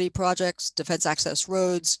Use Study projects, Defense Access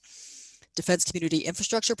Roads, Defense Community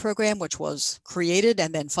Infrastructure Program, which was created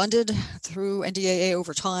and then funded through NDAA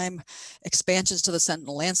over time, expansions to the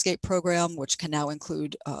Sentinel Landscape Program, which can now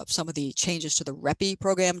include some of the changes to the REPI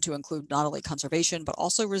program to include not only conservation, but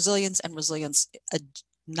also resilience, and resilience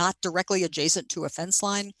not directly adjacent to a fence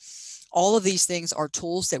line. All of these things are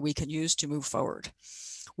tools that we can use to move forward.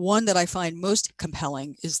 One that I find most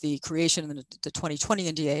compelling is the creation in the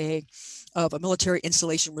 2020 NDAA of a military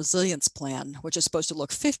installation resilience plan, which is supposed to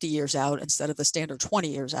look 50 years out instead of the standard 20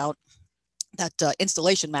 years out that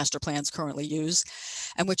installation master plans currently use,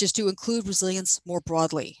 and which is to include resilience more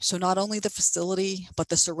broadly. So not only the facility, but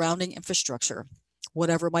the surrounding infrastructure,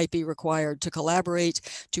 whatever might be required to collaborate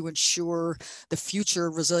to ensure the future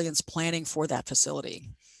resilience planning for that facility.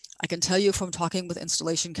 I can tell you from talking with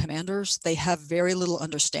installation commanders, they have very little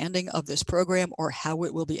understanding of this program or how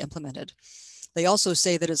it will be implemented. They also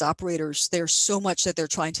say that as operators, there's so much that they're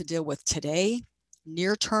trying to deal with today,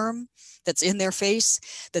 near term, that's in their face,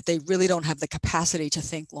 that they really don't have the capacity to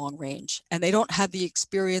think long range. And they don't have the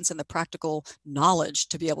experience and the practical knowledge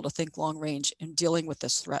to be able to think long range in dealing with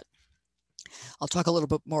this threat. I'll talk a little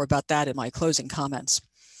bit more about that in my closing comments.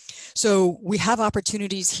 So we have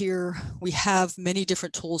opportunities here. We have many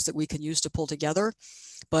different tools that we can use to pull together,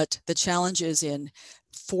 but the challenge is in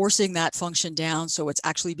forcing that function down so it's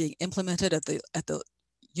actually being implemented at the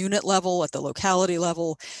unit level, at the locality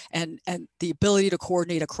level, and the ability to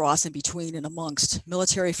coordinate across and between and amongst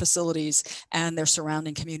military facilities and their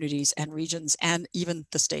surrounding communities and regions and even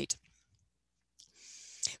the state.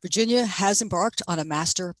 Virginia has embarked on a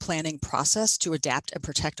master planning process to adapt and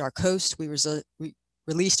protect our coast. We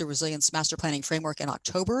released a resilience master planning framework in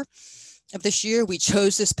October of this year. We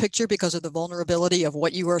chose this picture because of the vulnerability of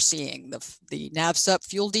what you are seeing. The NAVSUP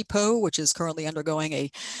fuel depot, which is currently undergoing a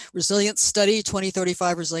resilience study,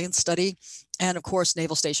 2035 resilience study, and of course,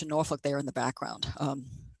 Naval Station Norfolk there in the background.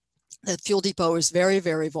 The fuel depot is very,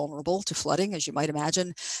 very vulnerable to flooding, as you might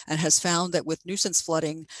imagine, and has found that with nuisance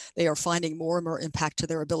flooding, they are finding more and more impact to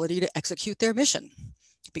their ability to execute their mission,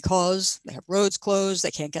 because they have roads closed, they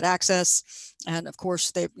can't get access. And of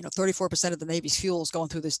course, 34% of the Navy's fuel is going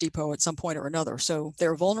through this depot at some point or another. So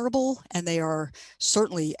they're vulnerable, and they are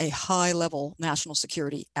certainly a high level national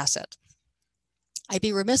security asset. I'd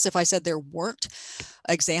be remiss if I said there weren't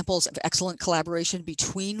examples of excellent collaboration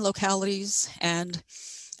between localities and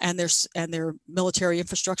their military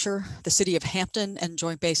infrastructure. The city of Hampton and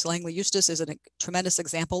Joint Base Langley Eustis is a tremendous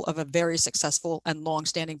example of a very successful and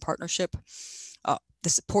long-standing partnership.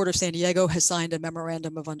 The Port of San Diego has signed a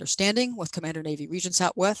memorandum of understanding with Commander Navy Region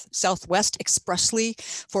Southwest expressly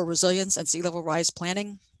for resilience and sea level rise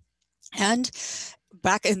planning. And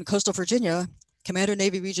back in coastal Virginia, Commander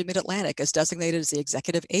Navy Region Mid-Atlantic is designated as the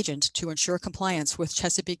executive agent to ensure compliance with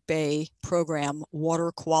Chesapeake Bay program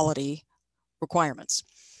water quality requirements.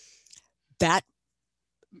 That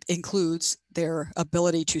includes their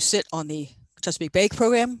ability to sit on the Chesapeake Bay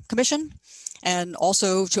Program Commission and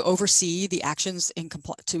also to oversee the actions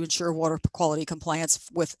to ensure water quality compliance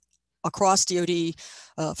with across DoD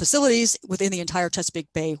facilities within the entire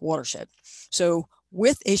Chesapeake Bay watershed. So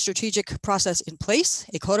with a strategic process in place,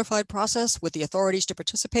 a codified process with the authorities to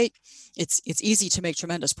participate, it's easy to make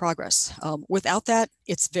tremendous progress. Without that,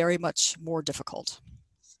 it's very much more difficult.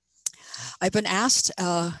 I've been asked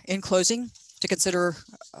in closing to consider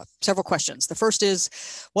several questions. The first is,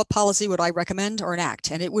 what policy would I recommend or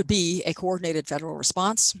enact? And it would be a coordinated federal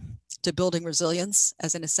response to building resilience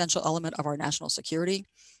as an essential element of our national security,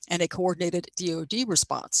 and a coordinated DoD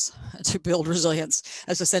response to build resilience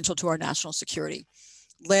as essential to our national security,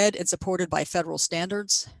 led and supported by federal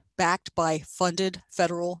standards, backed by funded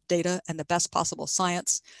federal data and the best possible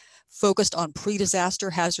science, focused on pre-disaster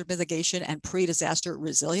hazard mitigation and pre-disaster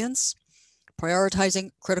resilience, prioritizing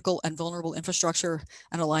critical and vulnerable infrastructure,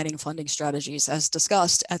 and aligning funding strategies as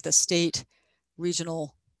discussed at the state,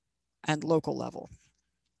 regional, and local level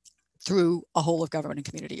through a whole of government and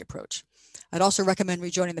community approach. I'd also recommend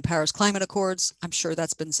rejoining the Paris Climate Accords. I'm sure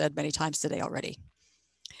that's been said many times today already.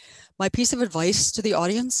 My piece of advice to the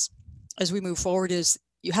audience as we move forward is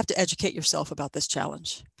you have to educate yourself about this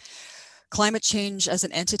challenge. Climate change as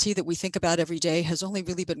an entity that we think about every day has only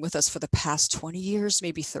really been with us for the past 20 years,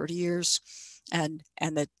 maybe 30 years. And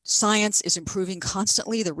the science is improving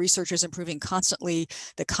constantly. The research is improving constantly.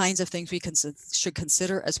 The kinds of things we should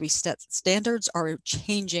consider as we set standards are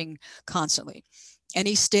changing constantly.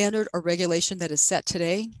 Any standard or regulation that is set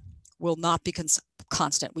today will not be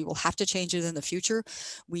constant. We will have to change it in the future.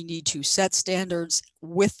 We need to set standards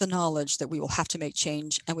with the knowledge that we will have to make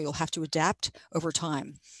change and we will have to adapt over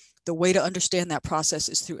time. The way to understand that process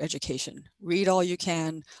is through education. Read all you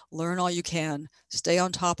can, learn all you can, stay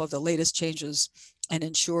on top of the latest changes, and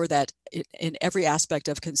ensure that in every aspect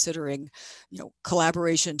of considering,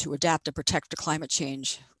 collaboration to adapt and protect the climate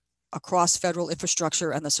change across federal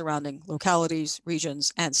infrastructure and the surrounding localities,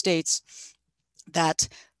 regions, and states, that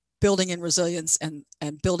building in resilience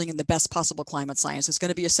and building in the best possible climate science is going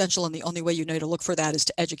to be essential. And the only way you know to look for that is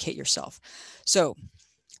to educate yourself. So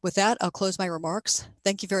with that, I'll close my remarks.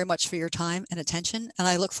 Thank you very much for your time and attention, and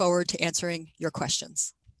I look forward to answering your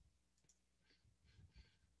questions.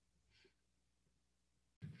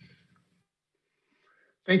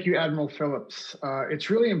 Thank you, Admiral Phillips. It's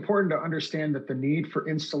really important to understand that the need for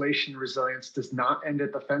installation resilience does not end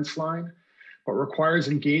at the fence line, but requires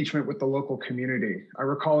engagement with the local community. I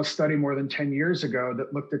recall a study more than 10 years ago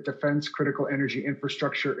that looked at defense critical energy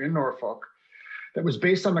infrastructure in Norfolk that was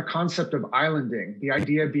based on the concept of islanding, the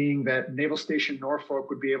idea being that Naval Station Norfolk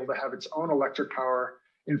would be able to have its own electric power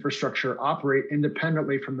infrastructure operate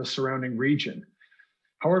independently from the surrounding region.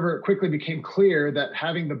 However, it quickly became clear that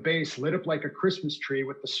having the base lit up like a Christmas tree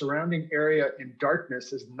with the surrounding area in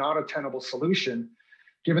darkness is not a tenable solution,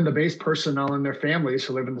 given the base personnel and their families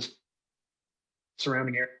who live in the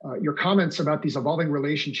surrounding area. Your comments about these evolving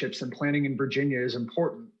relationships and planning in Virginia is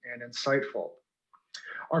important and insightful.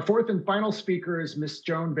 Our fourth and final speaker is Ms.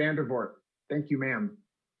 Joan Vandervoort. Thank you, ma'am.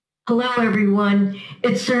 Hello, everyone.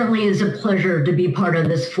 It certainly is a pleasure to be part of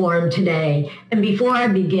this forum today. And before I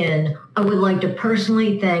begin, I would like to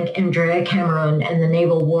personally thank Andrea Cameron and the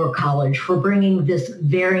Naval War College for bringing this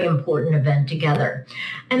very important event together.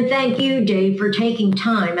 And thank you, Dave, for taking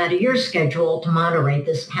time out of your schedule to moderate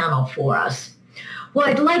this panel for us. Well,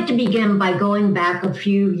 I'd like to begin by going back a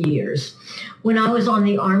few years when I was on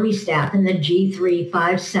the Army staff in the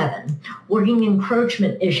G357, working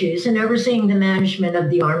encroachment issues and overseeing the management of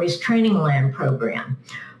the Army's training land program.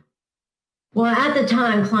 Well, at the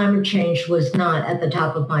time, climate change was not at the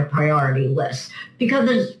top of my priority list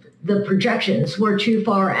because the projections were too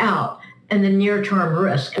far out and the near-term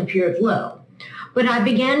risk appeared low. But I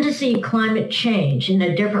began to see climate change in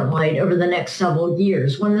a different light over the next several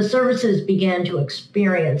years when the services began to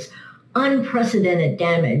experience unprecedented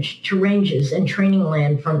damage to ranges and training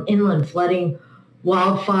land from inland flooding,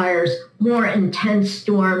 wildfires, more intense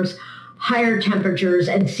storms, higher temperatures,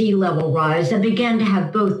 and sea level rise that began to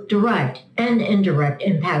have both direct and indirect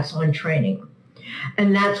impacts on training.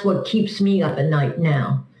 And that's what keeps me up at night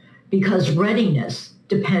now, because readiness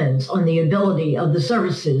depends on the ability of the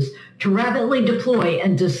services to rapidly deploy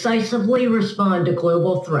and decisively respond to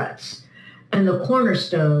global threats. And the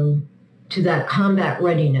cornerstone to that combat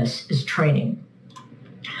readiness is training.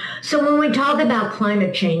 So when we talk about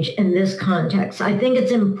climate change in this context, I think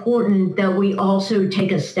it's important that we also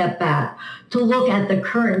take a step back to look at the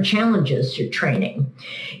current challenges to training.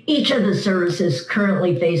 Each of the services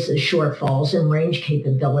currently faces shortfalls in range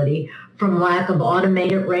capability, from lack of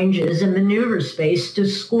automated ranges and maneuver space to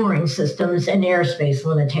scoring systems and airspace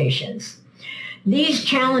limitations. These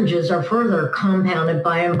challenges are further compounded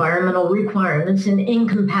by environmental requirements and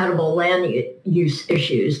incompatible land use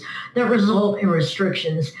issues that result in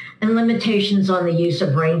restrictions and limitations on the use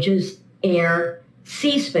of ranges, air,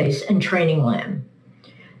 sea space, and training land.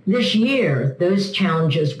 This year, those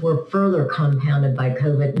challenges were further compounded by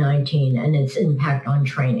COVID-19 and its impact on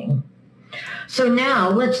training. So now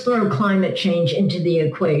let's throw climate change into the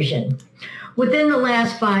equation. Within the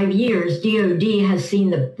last 5 years, DoD has seen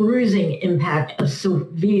the bruising impact of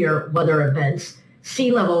severe weather events,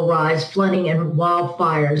 sea level rise, flooding, and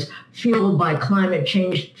wildfires fueled by climate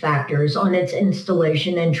change factors on its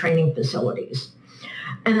installation and training facilities.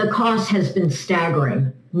 And the cost has been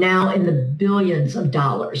staggering, now in the billions of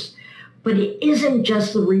dollars. But it isn't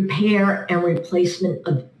just the repair and replacement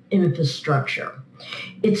of infrastructure.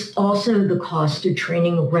 It's also the cost of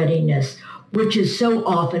training readiness, which is so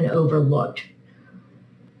often overlooked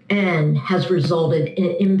and has resulted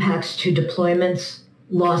in impacts to deployments,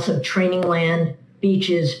 loss of training land,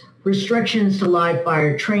 beaches, restrictions to live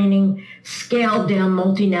fire training, scaled down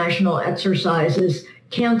multinational exercises,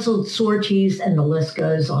 canceled sorties, and the list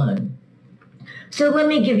goes on. So let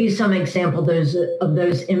me give you some examples of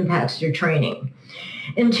those impacts to training.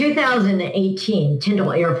 In 2018,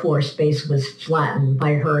 Tyndall Air Force Base was flattened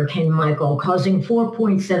by Hurricane Michael, causing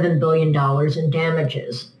 $4.7 billion in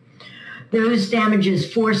damages. Those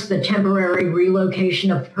damages forced the temporary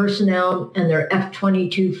relocation of personnel and their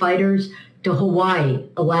F-22 fighters to Hawaii,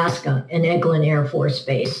 Alaska, and Eglin Air Force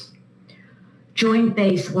Base. Joint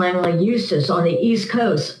Base Langley Eustis on the East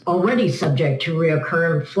Coast, already subject to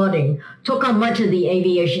recurrent flooding, took on much of the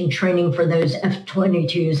aviation training for those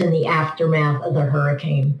F-22s in the aftermath of the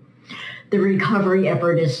hurricane. The recovery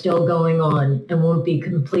effort is still going on and won't be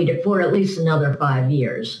completed for at least another 5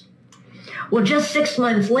 years. Well, just 6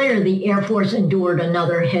 months later, the Air Force endured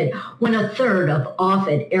another hit when a third of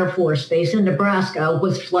Offutt Air Force Base in Nebraska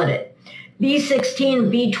was flooded. B-16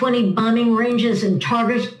 and B-20 bombing ranges and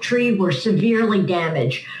targetry were severely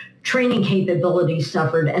damaged. Training capabilities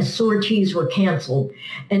suffered as sorties were canceled,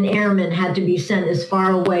 and airmen had to be sent as far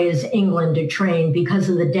away as England to train because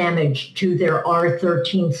of the damage to their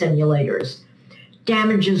R-13 simulators.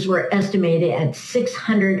 Damages were estimated at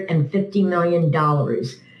 $650 million,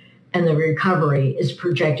 and the recovery is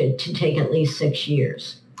projected to take at least 6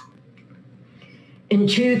 years. In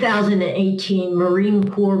 2018, Marine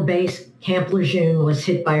Corps Base Camp Lejeune was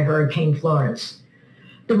hit by Hurricane Florence.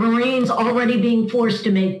 The Marines, already being forced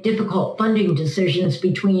to make difficult funding decisions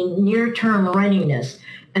between near-term readiness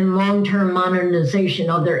and long-term modernization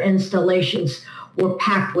of their installations, were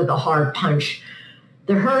packed with a hard punch.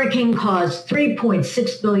 The hurricane caused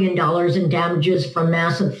 $3.6 billion in damages from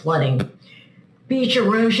massive flooding. Beach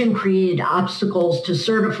erosion created obstacles to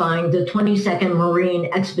certifying the 22nd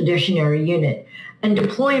Marine Expeditionary Unit, and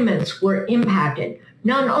deployments were impacted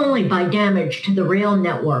not only by damage to the rail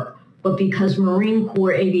network, but because Marine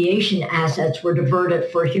Corps aviation assets were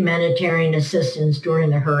diverted for humanitarian assistance during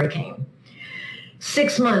the hurricane.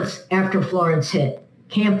 6 months after Florence hit,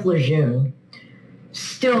 Camp Lejeune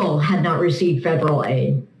still had not received federal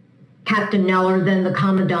aid. Captain Neller, then the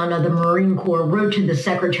Commandant of the Marine Corps, wrote to the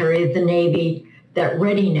Secretary of the Navy that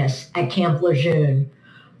readiness at Camp Lejeune,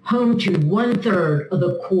 home to 1/3 of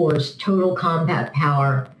the Corps' total combat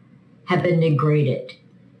power, had been degraded.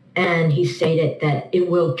 And he stated that it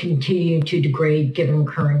will continue to degrade given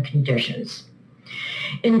current conditions.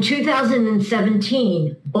 In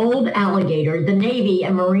 2017, Bold Alligator, the Navy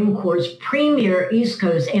and Marine Corps' premier East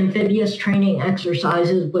Coast amphibious training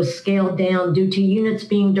exercises, was scaled down due to units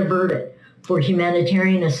being diverted for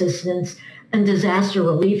humanitarian assistance and disaster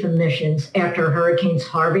relief missions after Hurricanes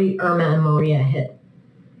Harvey, Irma, and Maria hit.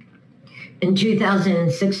 In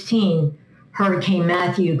 2016, Hurricane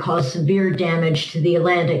Matthew caused severe damage to the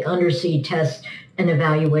Atlantic Undersea Test and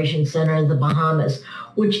Evaluation Center in the Bahamas,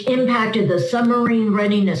 which impacted the submarine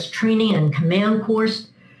readiness training and command course,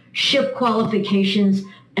 ship qualifications,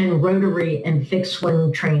 and rotary and fixed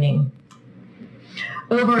wing training.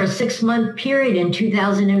 Over a 6-month period in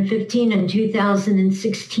 2015 and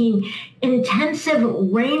 2016, intensive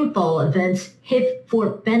rainfall events hit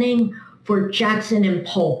Fort Benning, Fort Jackson, and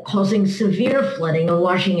Polk, causing severe flooding and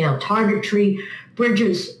washing out targetry,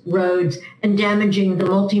 bridges, roads, and damaging the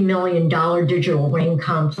multi-million-dollar digital ring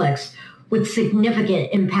complex, with significant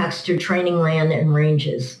impacts to training land and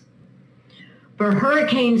ranges. But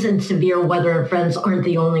hurricanes and severe weather events aren't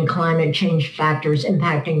the only climate change factors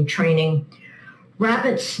impacting training.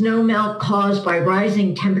 Rapid snowmelt caused by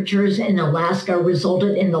rising temperatures in Alaska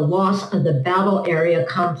resulted in the loss of the Battle Area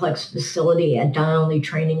Complex facility at Donnelly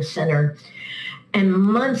Training Center, and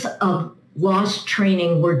months of lost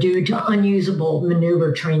training were due to unusable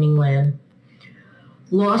maneuver training land.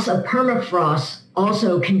 Loss of permafrost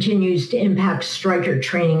also continues to impact striker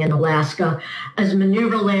training in Alaska as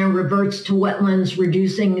maneuver land reverts to wetlands,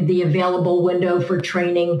 reducing the available window for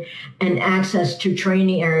training, and access to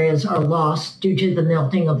training areas are lost due to the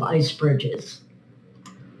melting of ice bridges.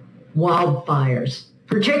 Wildfires,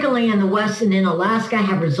 particularly in the West and in Alaska,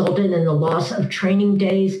 have resulted in the loss of training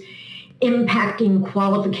days, impacting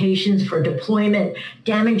qualifications for deployment,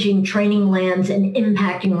 damaging training lands, and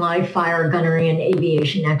impacting live fire, gunnery, and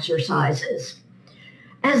aviation exercises.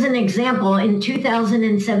 As an example, in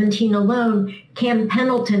 2017 alone, Camp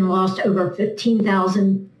Pendleton lost over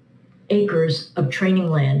 15,000 acres of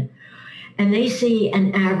training land, and they see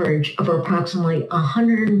an average of approximately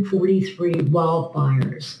 143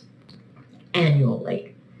 wildfires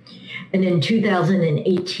annually. And in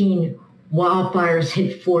 2018, wildfires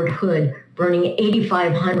hit Fort Hood, burning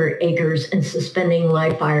 8,500 acres and suspending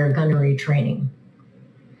live fire gunnery training.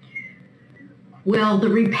 Well, the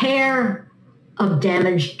repair of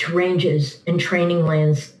damaged ranges and training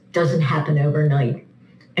lands doesn't happen overnight.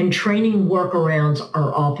 And training workarounds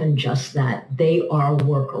are often just that. They are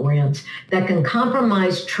workarounds that can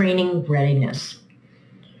compromise training readiness.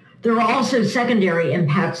 There are also secondary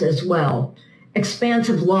impacts as well.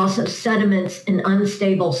 Expansive loss of sediments and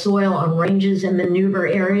unstable soil on ranges and maneuver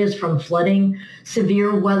areas from flooding,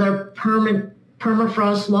 severe weather,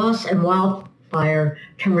 permafrost loss, and wildfire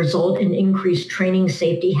can result in increased training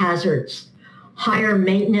safety hazards, higher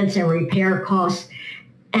maintenance and repair costs,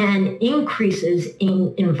 and increases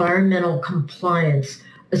in environmental compliance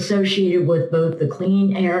associated with both the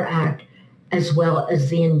Clean Air Act as well as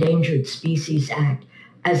the Endangered Species Act,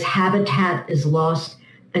 as habitat is lost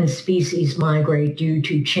and species migrate due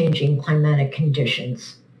to changing climatic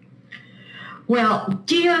conditions. Well,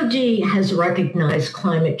 DoD has recognized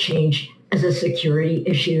climate change as a security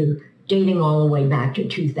issue dating all the way back to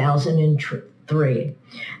 2003.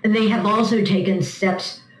 And they have also taken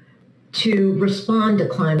steps to respond to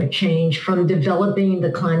climate change, from developing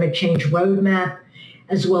the climate change roadmap,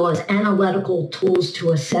 as well as analytical tools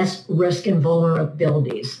to assess risk and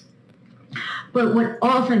vulnerabilities. But what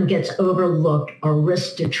often gets overlooked are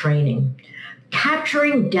risks to training.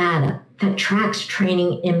 Capturing data that tracks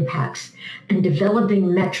training impacts and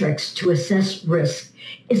developing metrics to assess risk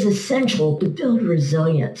is essential to build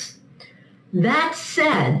resilience. That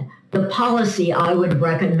said, the policy I would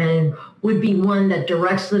recommend would be one that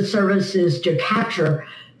directs the services to capture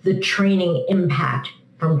the training impact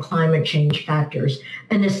from climate change factors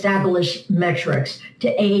and establish metrics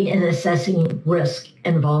to aid in assessing risk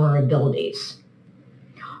and vulnerabilities.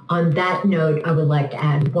 On that note, I would like to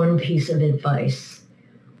add one piece of advice.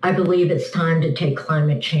 I believe it's time to take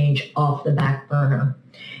climate change off the back burner.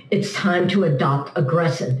 It's time to adopt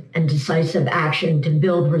aggressive and decisive action to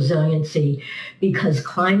build resiliency, because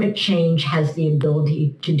climate change has the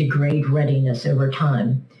ability to degrade readiness over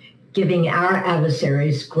time, giving our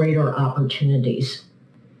adversaries greater opportunities.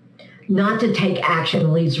 Not to take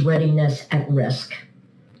action leaves readiness at risk.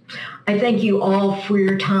 I thank you all for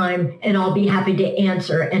your time, and I'll be happy to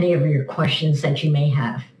answer any of your questions that you may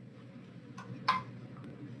have.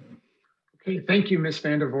 Okay, thank you, Ms.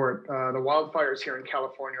 Vandervoort. The wildfires here in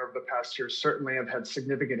California over the past year certainly have had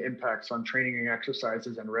significant impacts on training and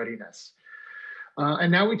exercises and readiness.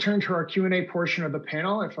 And now we turn to our Q&A portion of the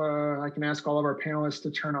panel. If I can ask all of our panelists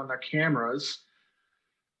to turn on their cameras.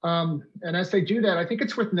 And as they do that, I think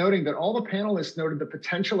it's worth noting that all the panelists noted the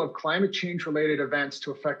potential of climate change related events to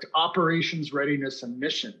affect operations, readiness, and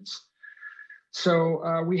missions.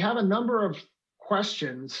 So we have a number of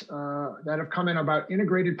questions that have come in about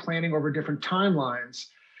integrated planning over different timelines,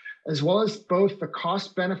 as well as both the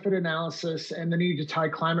cost benefit analysis and the need to tie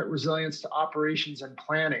climate resilience to operations and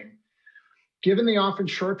planning. Given the often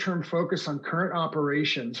short-term focus on current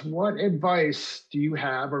operations, what advice do you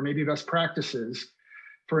have, or maybe best practices,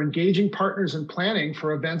 for engaging partners in planning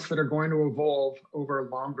for events that are going to evolve over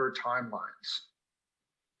longer timelines?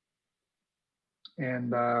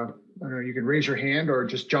 And I don't know, you can raise your hand or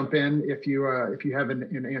just jump in if you have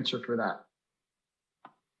an answer for that.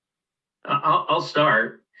 I'll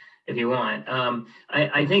start if you want.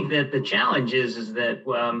 I think that the challenge is that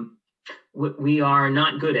we are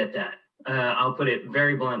not good at that. I'll put it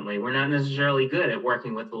very bluntly. We're not necessarily good at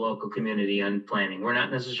working with the local community on planning. We're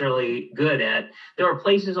not necessarily good at, there are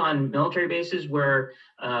places on military bases where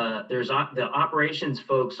the operations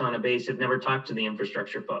folks on a base have never talked to the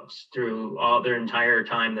infrastructure folks through all their entire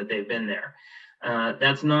time that they've been there.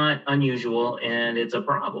 That's not unusual, and it's a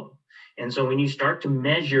problem. And so when you start to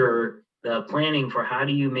measure the planning for how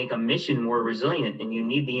do you make a mission more resilient, and you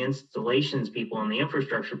need the installations people and the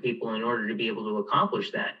infrastructure people in order to be able to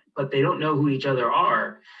accomplish that, but they don't know who each other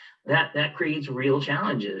are, that creates real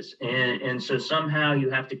challenges. And so somehow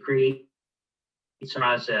you have to create a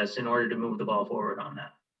process in order to move the ball forward on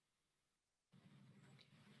that.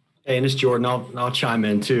 Hey, and it's Jordan. I'll chime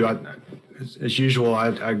in too. As usual, I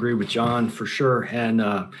agree with John for sure. And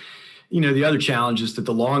the other challenge is that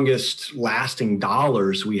the longest lasting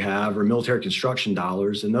dollars we have are military construction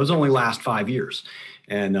dollars, and those only last 5 years.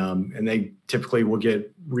 And they typically will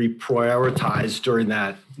get reprioritized during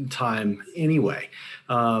that time anyway.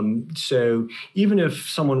 So even if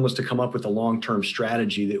someone was to come up with a long-term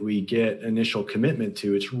strategy that we get initial commitment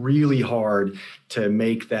to, it's really hard to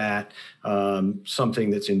make that something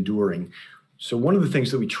that's enduring. So one of the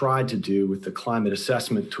things that we tried to do with the climate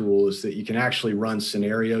assessment tool is that you can actually run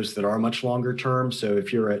scenarios that are much longer term. So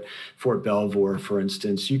if you're at Fort Belvoir, for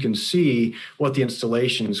instance, you can see what the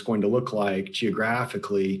installation is going to look like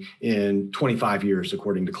geographically in 25 years,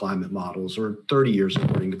 according to climate models, or 30 years,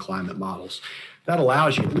 according to climate models. That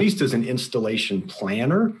allows you, at least as an installation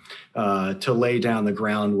planner, to lay down the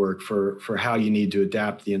groundwork for how you need to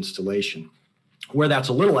adapt the installation. Where that's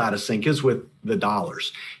a little out of sync is with the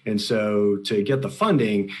dollars. And so to get the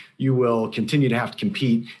funding, you will continue to have to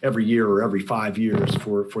compete every year or every 5 years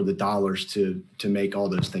for the dollars to make all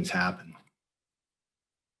those things happen.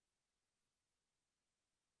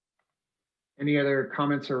 Any other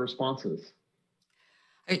comments or responses?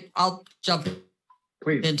 I'll jump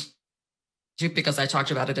Please. in because I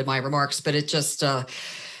talked about it in my remarks, but it just,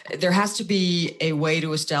 there has to be a way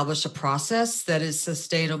to establish a process that is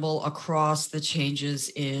sustainable across the changes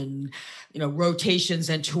in, rotations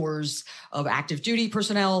and tours of active duty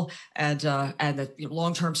personnel and the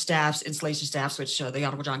long-term staffs, installation staffs, which the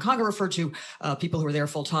Honorable John Conger referred to, people who are there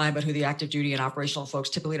full time, but who the active duty and operational folks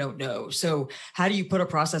typically don't know. So how do you put a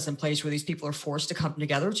process in place where these people are forced to come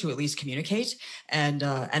together to at least communicate? And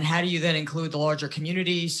how do you then include the larger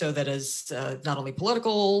community so that as not only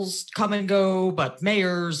politicals come and go, but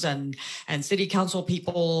mayors and city council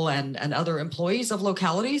people and other employees of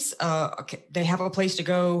localities, they have a place to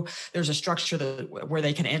go. There's a structure where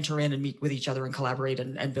they can enter in and meet with each other and collaborate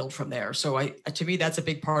and build from there. So to me, that's a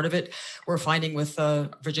big part of it. We're finding with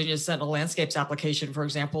Virginia's Sentinel Landscapes application, for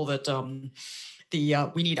example, that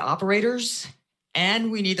we need operators,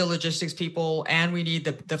 and we need the logistics people, and we need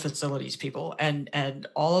the facilities people, and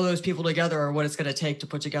all of those people together are what it's going to take to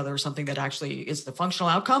put together something that actually is the functional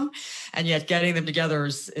outcome. And yet, getting them together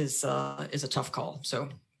is a tough call. So,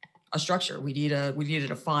 a structure. We need a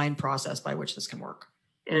defined process by which this can work.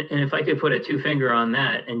 And if I could put a two-finger on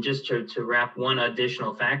that, and just to wrap one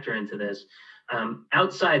additional factor into this,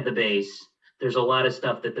 outside the base, there's a lot of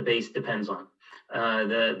stuff that the base depends on.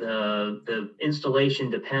 The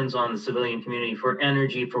installation depends on the civilian community for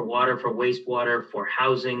energy, for water, for wastewater, for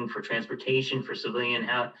housing, for transportation, for civilian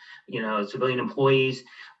employees.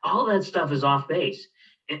 All that stuff is off base,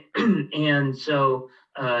 and so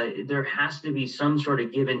there has to be some sort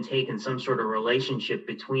of give and take and some sort of relationship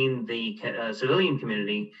between the civilian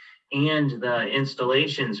community and the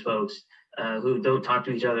installations folks who don't talk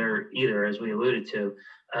to each other either, as we alluded to.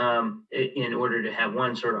 In order to have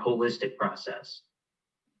one sort of holistic process.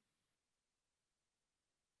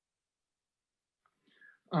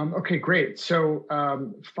 Okay, great. So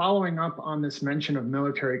following up on this mention of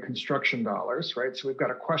military construction dollars, right? So we've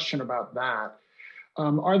got a question about that.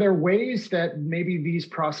 Are there ways that maybe these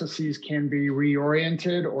processes can be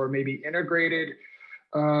reoriented or maybe integrated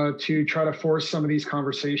to try to force some of these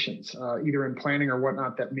conversations, either in planning or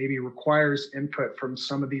whatnot, that maybe requires input from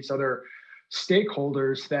some of these other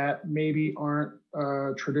stakeholders that maybe aren't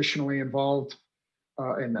traditionally involved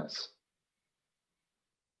in this?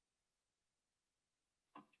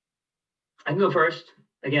 I can go first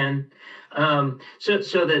again.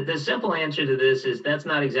 So the simple answer to this is that's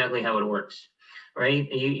not exactly how it works,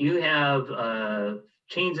 right? You have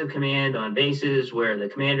chains of command on bases where the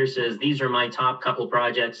commander says, these are my top couple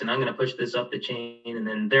projects, and I'm going to push this up the chain. And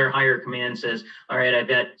then their higher command says, all right, I've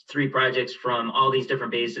got 3 projects from all these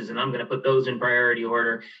different bases, and I'm going to put those in priority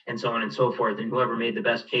order, and so on and so forth. And whoever made the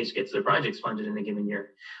best case gets their projects funded in a given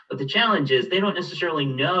year. But the challenge is they don't necessarily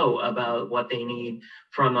know about what they need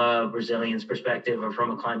from a resilience perspective or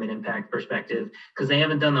from a climate impact perspective, because they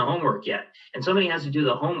haven't done the homework yet. And somebody has to do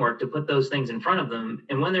the homework to put those things in front of them.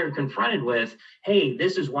 And when they're confronted with, hey,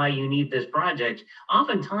 this is why you need this project,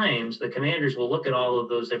 oftentimes the commanders will look at all of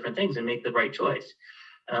those different things and make the right choice.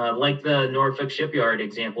 Like the Norfolk shipyard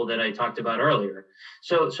example that I talked about earlier.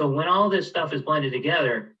 So when all this stuff is blended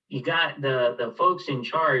together, you got the folks in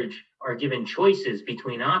charge are given choices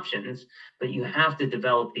between options, but you have to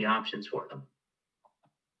develop the options for them.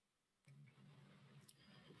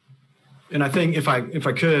 And I think if I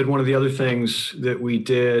could, one of the other things that we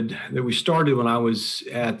started when I was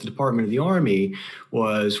at the Department of the Army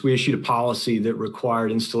was we issued a policy that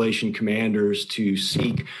required installation commanders to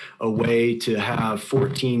seek a way to have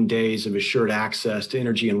 14 days of assured access to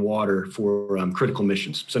energy and water for critical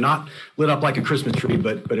missions. So not lit up like a Christmas tree,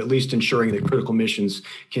 but at least ensuring that critical missions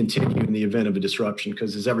continue in the event of a disruption,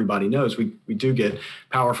 because as everybody knows, we do get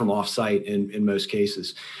power from offsite in most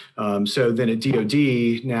cases. So then at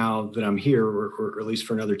DOD, now that I'm here, or at least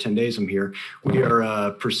for another 10 days I'm here, we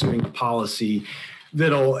are pursuing a policy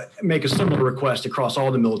that'll make a similar request across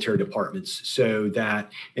all the military departments so that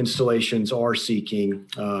installations are seeking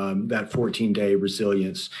that 14-day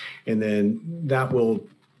resilience. And then that will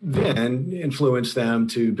then influence them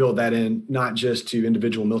to build that in, not just to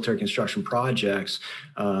individual military construction projects,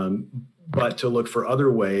 but to look for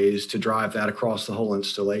other ways to drive that across the whole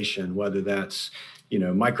installation, whether that's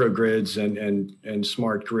microgrids and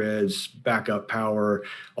smart grids, backup power,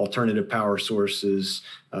 alternative power sources.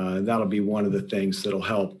 That'll be one of the things that'll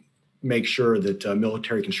help make sure that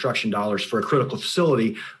military construction dollars for a critical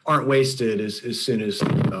facility aren't wasted as soon as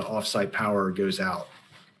offsite power goes out.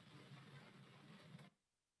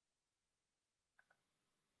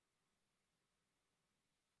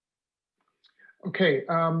 Okay,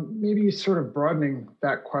 maybe sort of broadening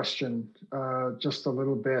that question just a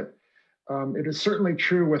little bit. It is certainly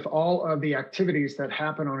true with all of the activities that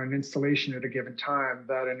happen on an installation at a given time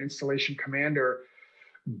that an installation commander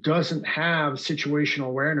doesn't have situational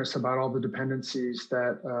awareness about all the dependencies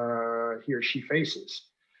that he or she faces.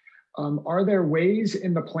 Are there ways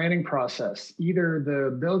in the planning process, either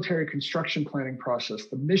the military construction planning process,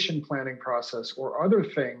 the mission planning process, or other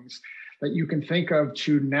things that you can think of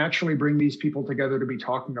to naturally bring these people together to be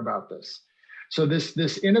talking about this? So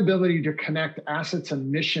this inability to connect assets and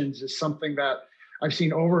missions is something that I've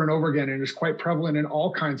seen over and over again, and is quite prevalent in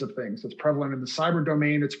all kinds of things. It's prevalent in the cyber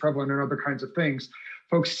domain, it's prevalent in other kinds of things.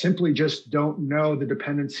 Folks simply just don't know the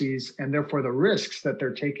dependencies and therefore the risks that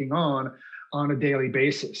they're taking on a daily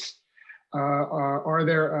basis. Are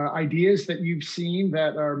there ideas that you've seen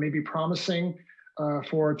that are maybe promising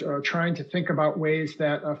for trying to think about ways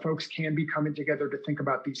that folks can be coming together to think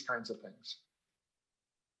about these kinds of things?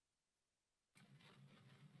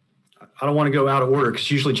 I don't want to go out of order because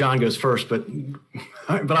usually John goes first, but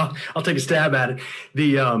I'll take a stab at it.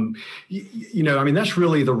 That's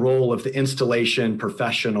really the role of the installation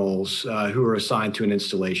professionals who are assigned to an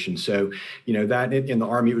installation. So, that in the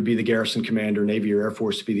Army it would be the garrison commander, Navy or Air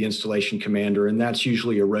Force would be the installation commander, and that's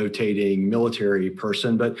usually a rotating military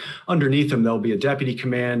person. But underneath them, there'll be a deputy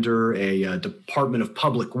commander, a Department of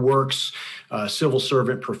Public Works, civil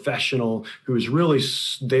servant professional who is really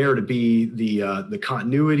there to be the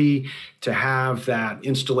continuity, to have that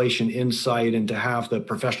installation insight, and to have the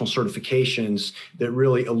professional certifications that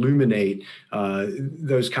really illuminate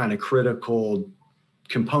those kind of critical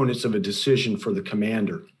components of a decision for the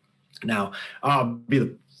commander. Now, I'll be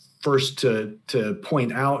the first to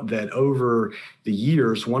point out that over the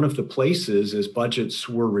years, one of the places as budgets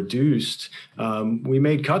were reduced, we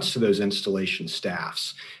made cuts to those installation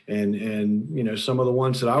staffs. And some of the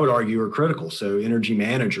ones that I would argue are critical. So energy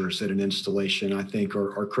managers at an installation, I think,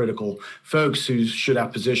 are critical folks who should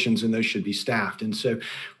have positions, and those should be staffed. And so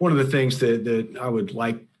one of the things that I would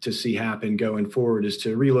like to see happen going forward is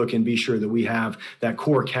to relook and be sure that we have that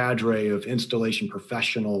core cadre of installation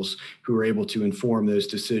professionals who are able to inform those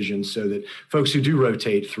decisions, so that folks who do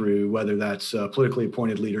rotate through, whether that's politically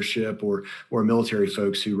appointed leadership or military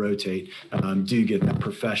folks who rotate, do get that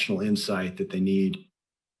professional insight that they need.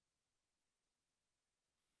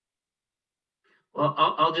 Well,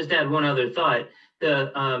 I'll just add one other thought.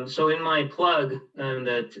 So in my plug,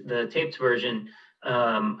 the taped version,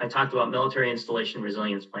 I talked about military installation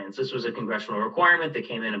resilience plans. This was a congressional requirement that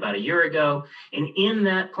came in about a year ago. And in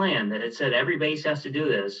that plan that it said every base has to do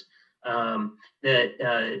this,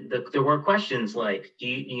 there were questions like, do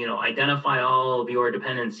you identify all of your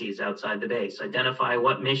dependencies outside the base, identify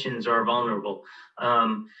what missions are vulnerable,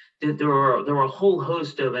 there were a whole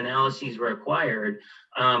host of analyses required.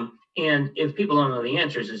 And if people don't know the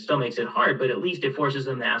answers, it still makes it hard, but at least it forces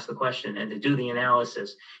them to ask the question and to do the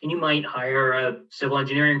analysis. And you might hire a civil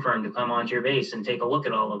engineering firm to come onto your base and take a look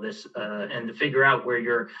at all of this and to figure out where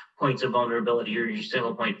your points of vulnerability or your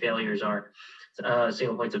single points of failure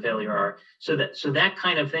are. So that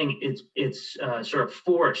kind of thing, it's sort of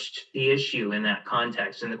forced the issue in that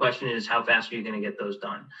context. And the question is, how fast are you going to get those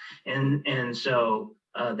done? And so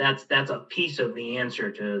that's a piece of the answer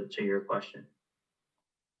to your question.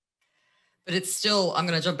 But it's still, I'm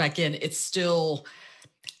going to jump back in. There's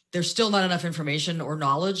still not enough information or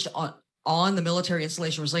knowledge on the Military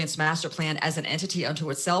Installation Resilience Master Plan as an entity unto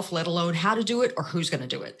itself, let alone how to do it or who's going to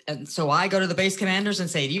do it. And so I go to the base commanders and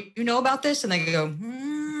say, do you know about this? And they go,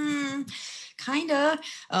 kind of.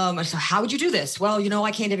 So how would you do this? Well,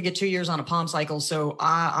 I can't even get 2 years on a POM cycle. So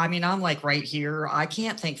I'm like right here. I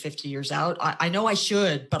can't think 50 years out. I know I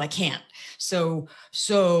should, but I can't. So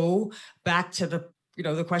back to the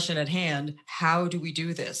question at hand, how do we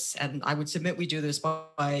do this? And I would submit we do this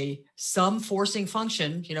by some forcing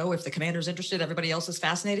function, if the commander's interested, everybody else is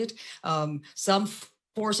fascinated, some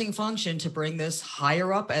forcing function to bring this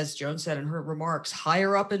higher up, as Joan said in her remarks,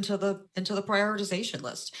 higher up into the prioritization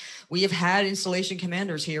list. We have had installation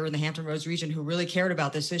commanders here in the Hampton Roads region who really cared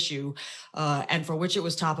about this issue and for which it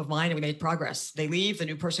was top of mind, and we made progress. They leave, the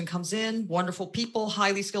new person comes in, wonderful people,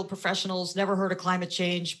 highly skilled professionals, never heard of climate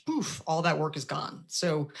change, poof, all that work is gone.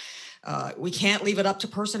 So we can't leave it up to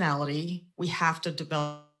personality. We have to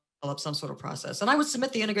develop some sort of process. And I would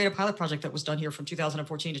submit the integrated pilot project that was done here from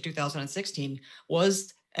 2014 to 2016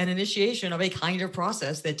 was an initiation of a kind of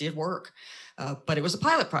process that did work, but it was a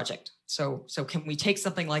pilot project. So can we take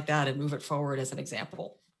something like that and move it forward as an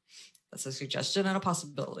example? That's a suggestion and a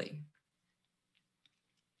possibility.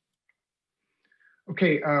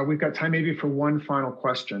 Okay, we've got time maybe for one final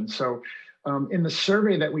question. So in the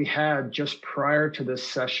survey that we had just prior to this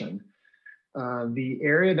session, the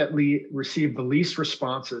area that received the least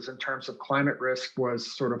responses in terms of climate risk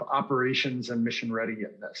was sort of operations and mission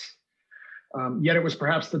readiness. Yet it was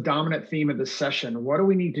perhaps the dominant theme of this session. What do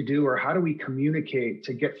we need to do, or how do we communicate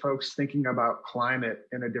to get folks thinking about climate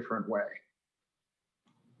in a different way?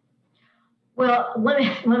 Well,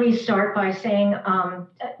 let me start by saying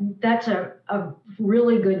that's a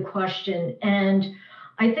really good question. And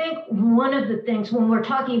I think one of the things when we're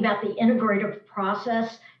talking about the integrative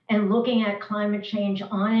process and looking at climate change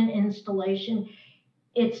on an installation,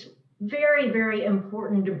 it's very, very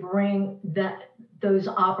important to bring those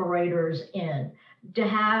operators in, to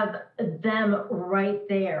have them right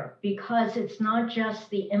there, because it's not just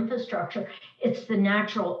the infrastructure, it's the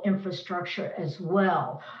natural infrastructure as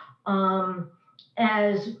well.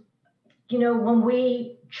 As you know, when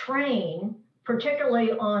we train,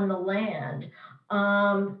 particularly on the land,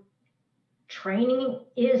 training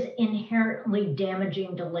is inherently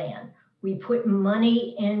damaging to land. We put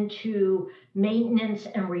money into maintenance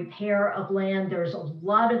and repair of land. There's a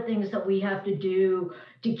lot of things that we have to do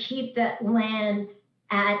to keep that land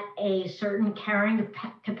at a certain carrying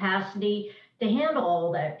capacity to handle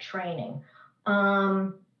all that training.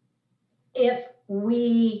 If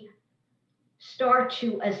we start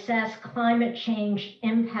to assess climate change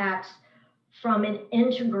impacts from an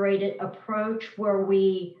integrated approach where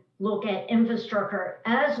we look at infrastructure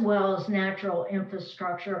as well as natural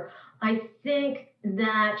infrastructure, I think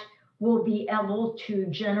that we'll be able to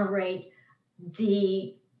generate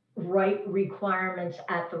the right requirements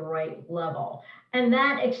at the right level. And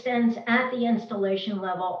that extends at the installation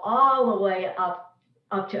level all the way up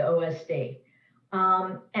to OSD.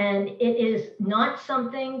 And it is not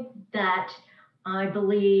something that I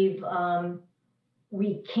believe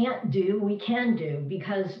we can't do. We can do,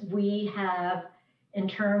 because we have, in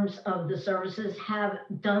terms of the services, have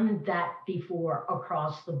done that before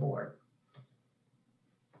across the board.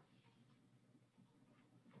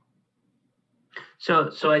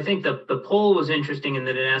 So I think the poll was interesting in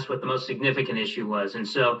that it asked what the most significant issue was. And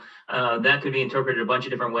so that could be interpreted a bunch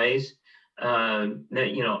of different ways.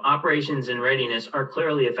 That, you know, operations and readiness are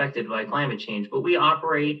clearly affected by climate change, but we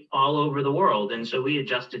operate all over the world. And so we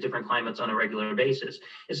adjust to different climates on a regular basis.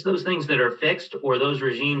 It's those things that are fixed, or those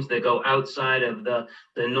regimes that go outside of the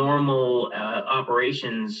normal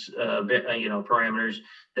operations, parameters,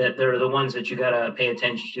 that they're the ones that you got to pay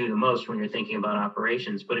attention to the most when you're thinking about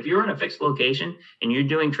operations. But if you're in a fixed location and you're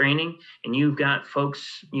doing training and you've got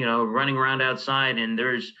folks, you know, running around outside, and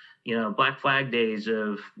there's, you know, black flag days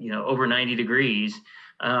of, you know, over 90 degrees,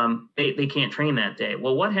 they can't train that day.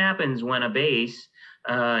 Well, what happens when a base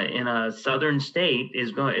in a southern state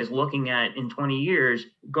is looking at in 20 years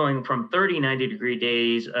going from 30 90-degree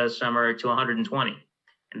days a summer to 120,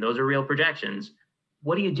 and those are real projections.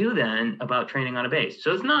 What do you do then about training on a base?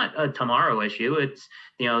 So it's not a tomorrow issue. It's,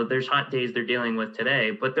 there's hot days they're dealing with today,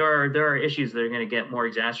 but there are issues that are going to get more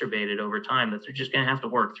exacerbated over time that they're just going to have to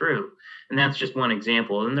work through. And that's just one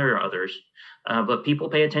example, and there are others. But people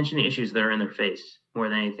pay attention to issues that are in their face more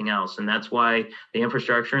than anything else. And that's why the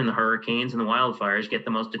infrastructure and the hurricanes and the wildfires get the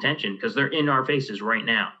most attention, because they're in our faces right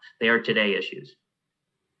now. They are today issues.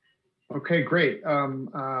 Okay, great.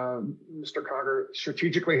 Mr. Conger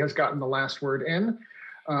strategically has gotten the last word in.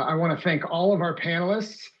 I want to thank all of our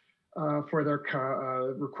panelists for their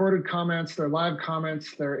recorded comments, their live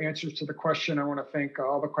comments, their answers to the question. I want to thank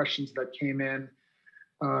all the questions that came in.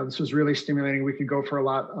 This was really stimulating. We could go for a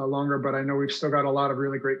lot longer, but I know we've still got a lot of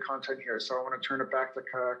really great content here. So I want to turn it back to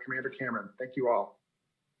Commander Cameron. Thank you all.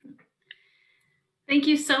 Thank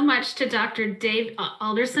you so much to Dr. Dave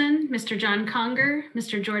Alderson, Mr. John Conger,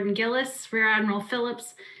 Mr. Jordan Gillis, Rear Admiral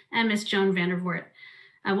Phillips, and Ms. Joan Vandervoort.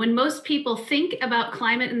 When most people think about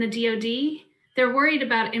climate in the DoD, they're worried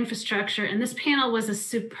about infrastructure, and this panel was a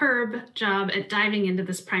superb job at diving into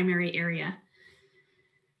this primary area.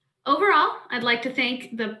 Overall, I'd like to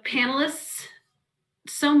thank the panelists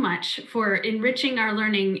so much for enriching our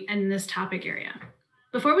learning in this topic area.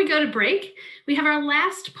 Before we go to break, we have our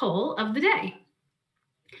last poll of the day.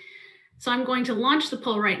 So I'm going to launch the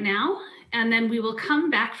poll right now, and then we will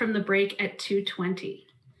come back from the break at 2:20.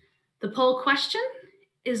 The poll question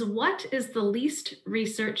is, what is the least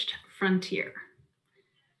researched frontier?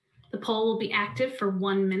 The poll will be active for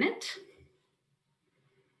 1 minute.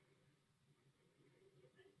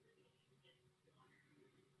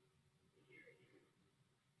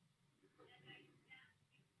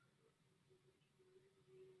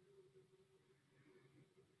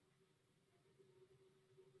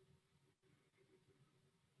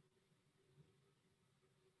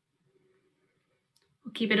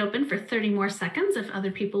 We'll keep it open for 30 more seconds if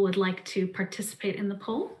other people would like to participate in the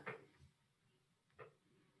poll.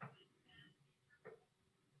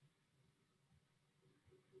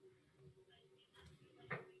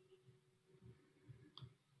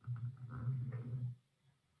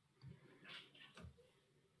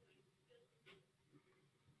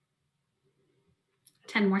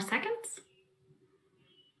 Ten more seconds.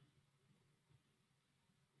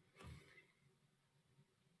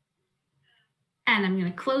 And I'm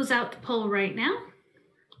going to close out the poll right now.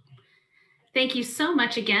 Thank you so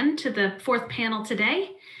much again to the fourth panel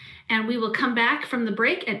today. And we will come back from the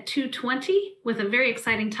break at 2:20 with a very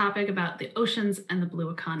exciting topic about the oceans and the blue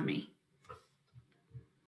economy.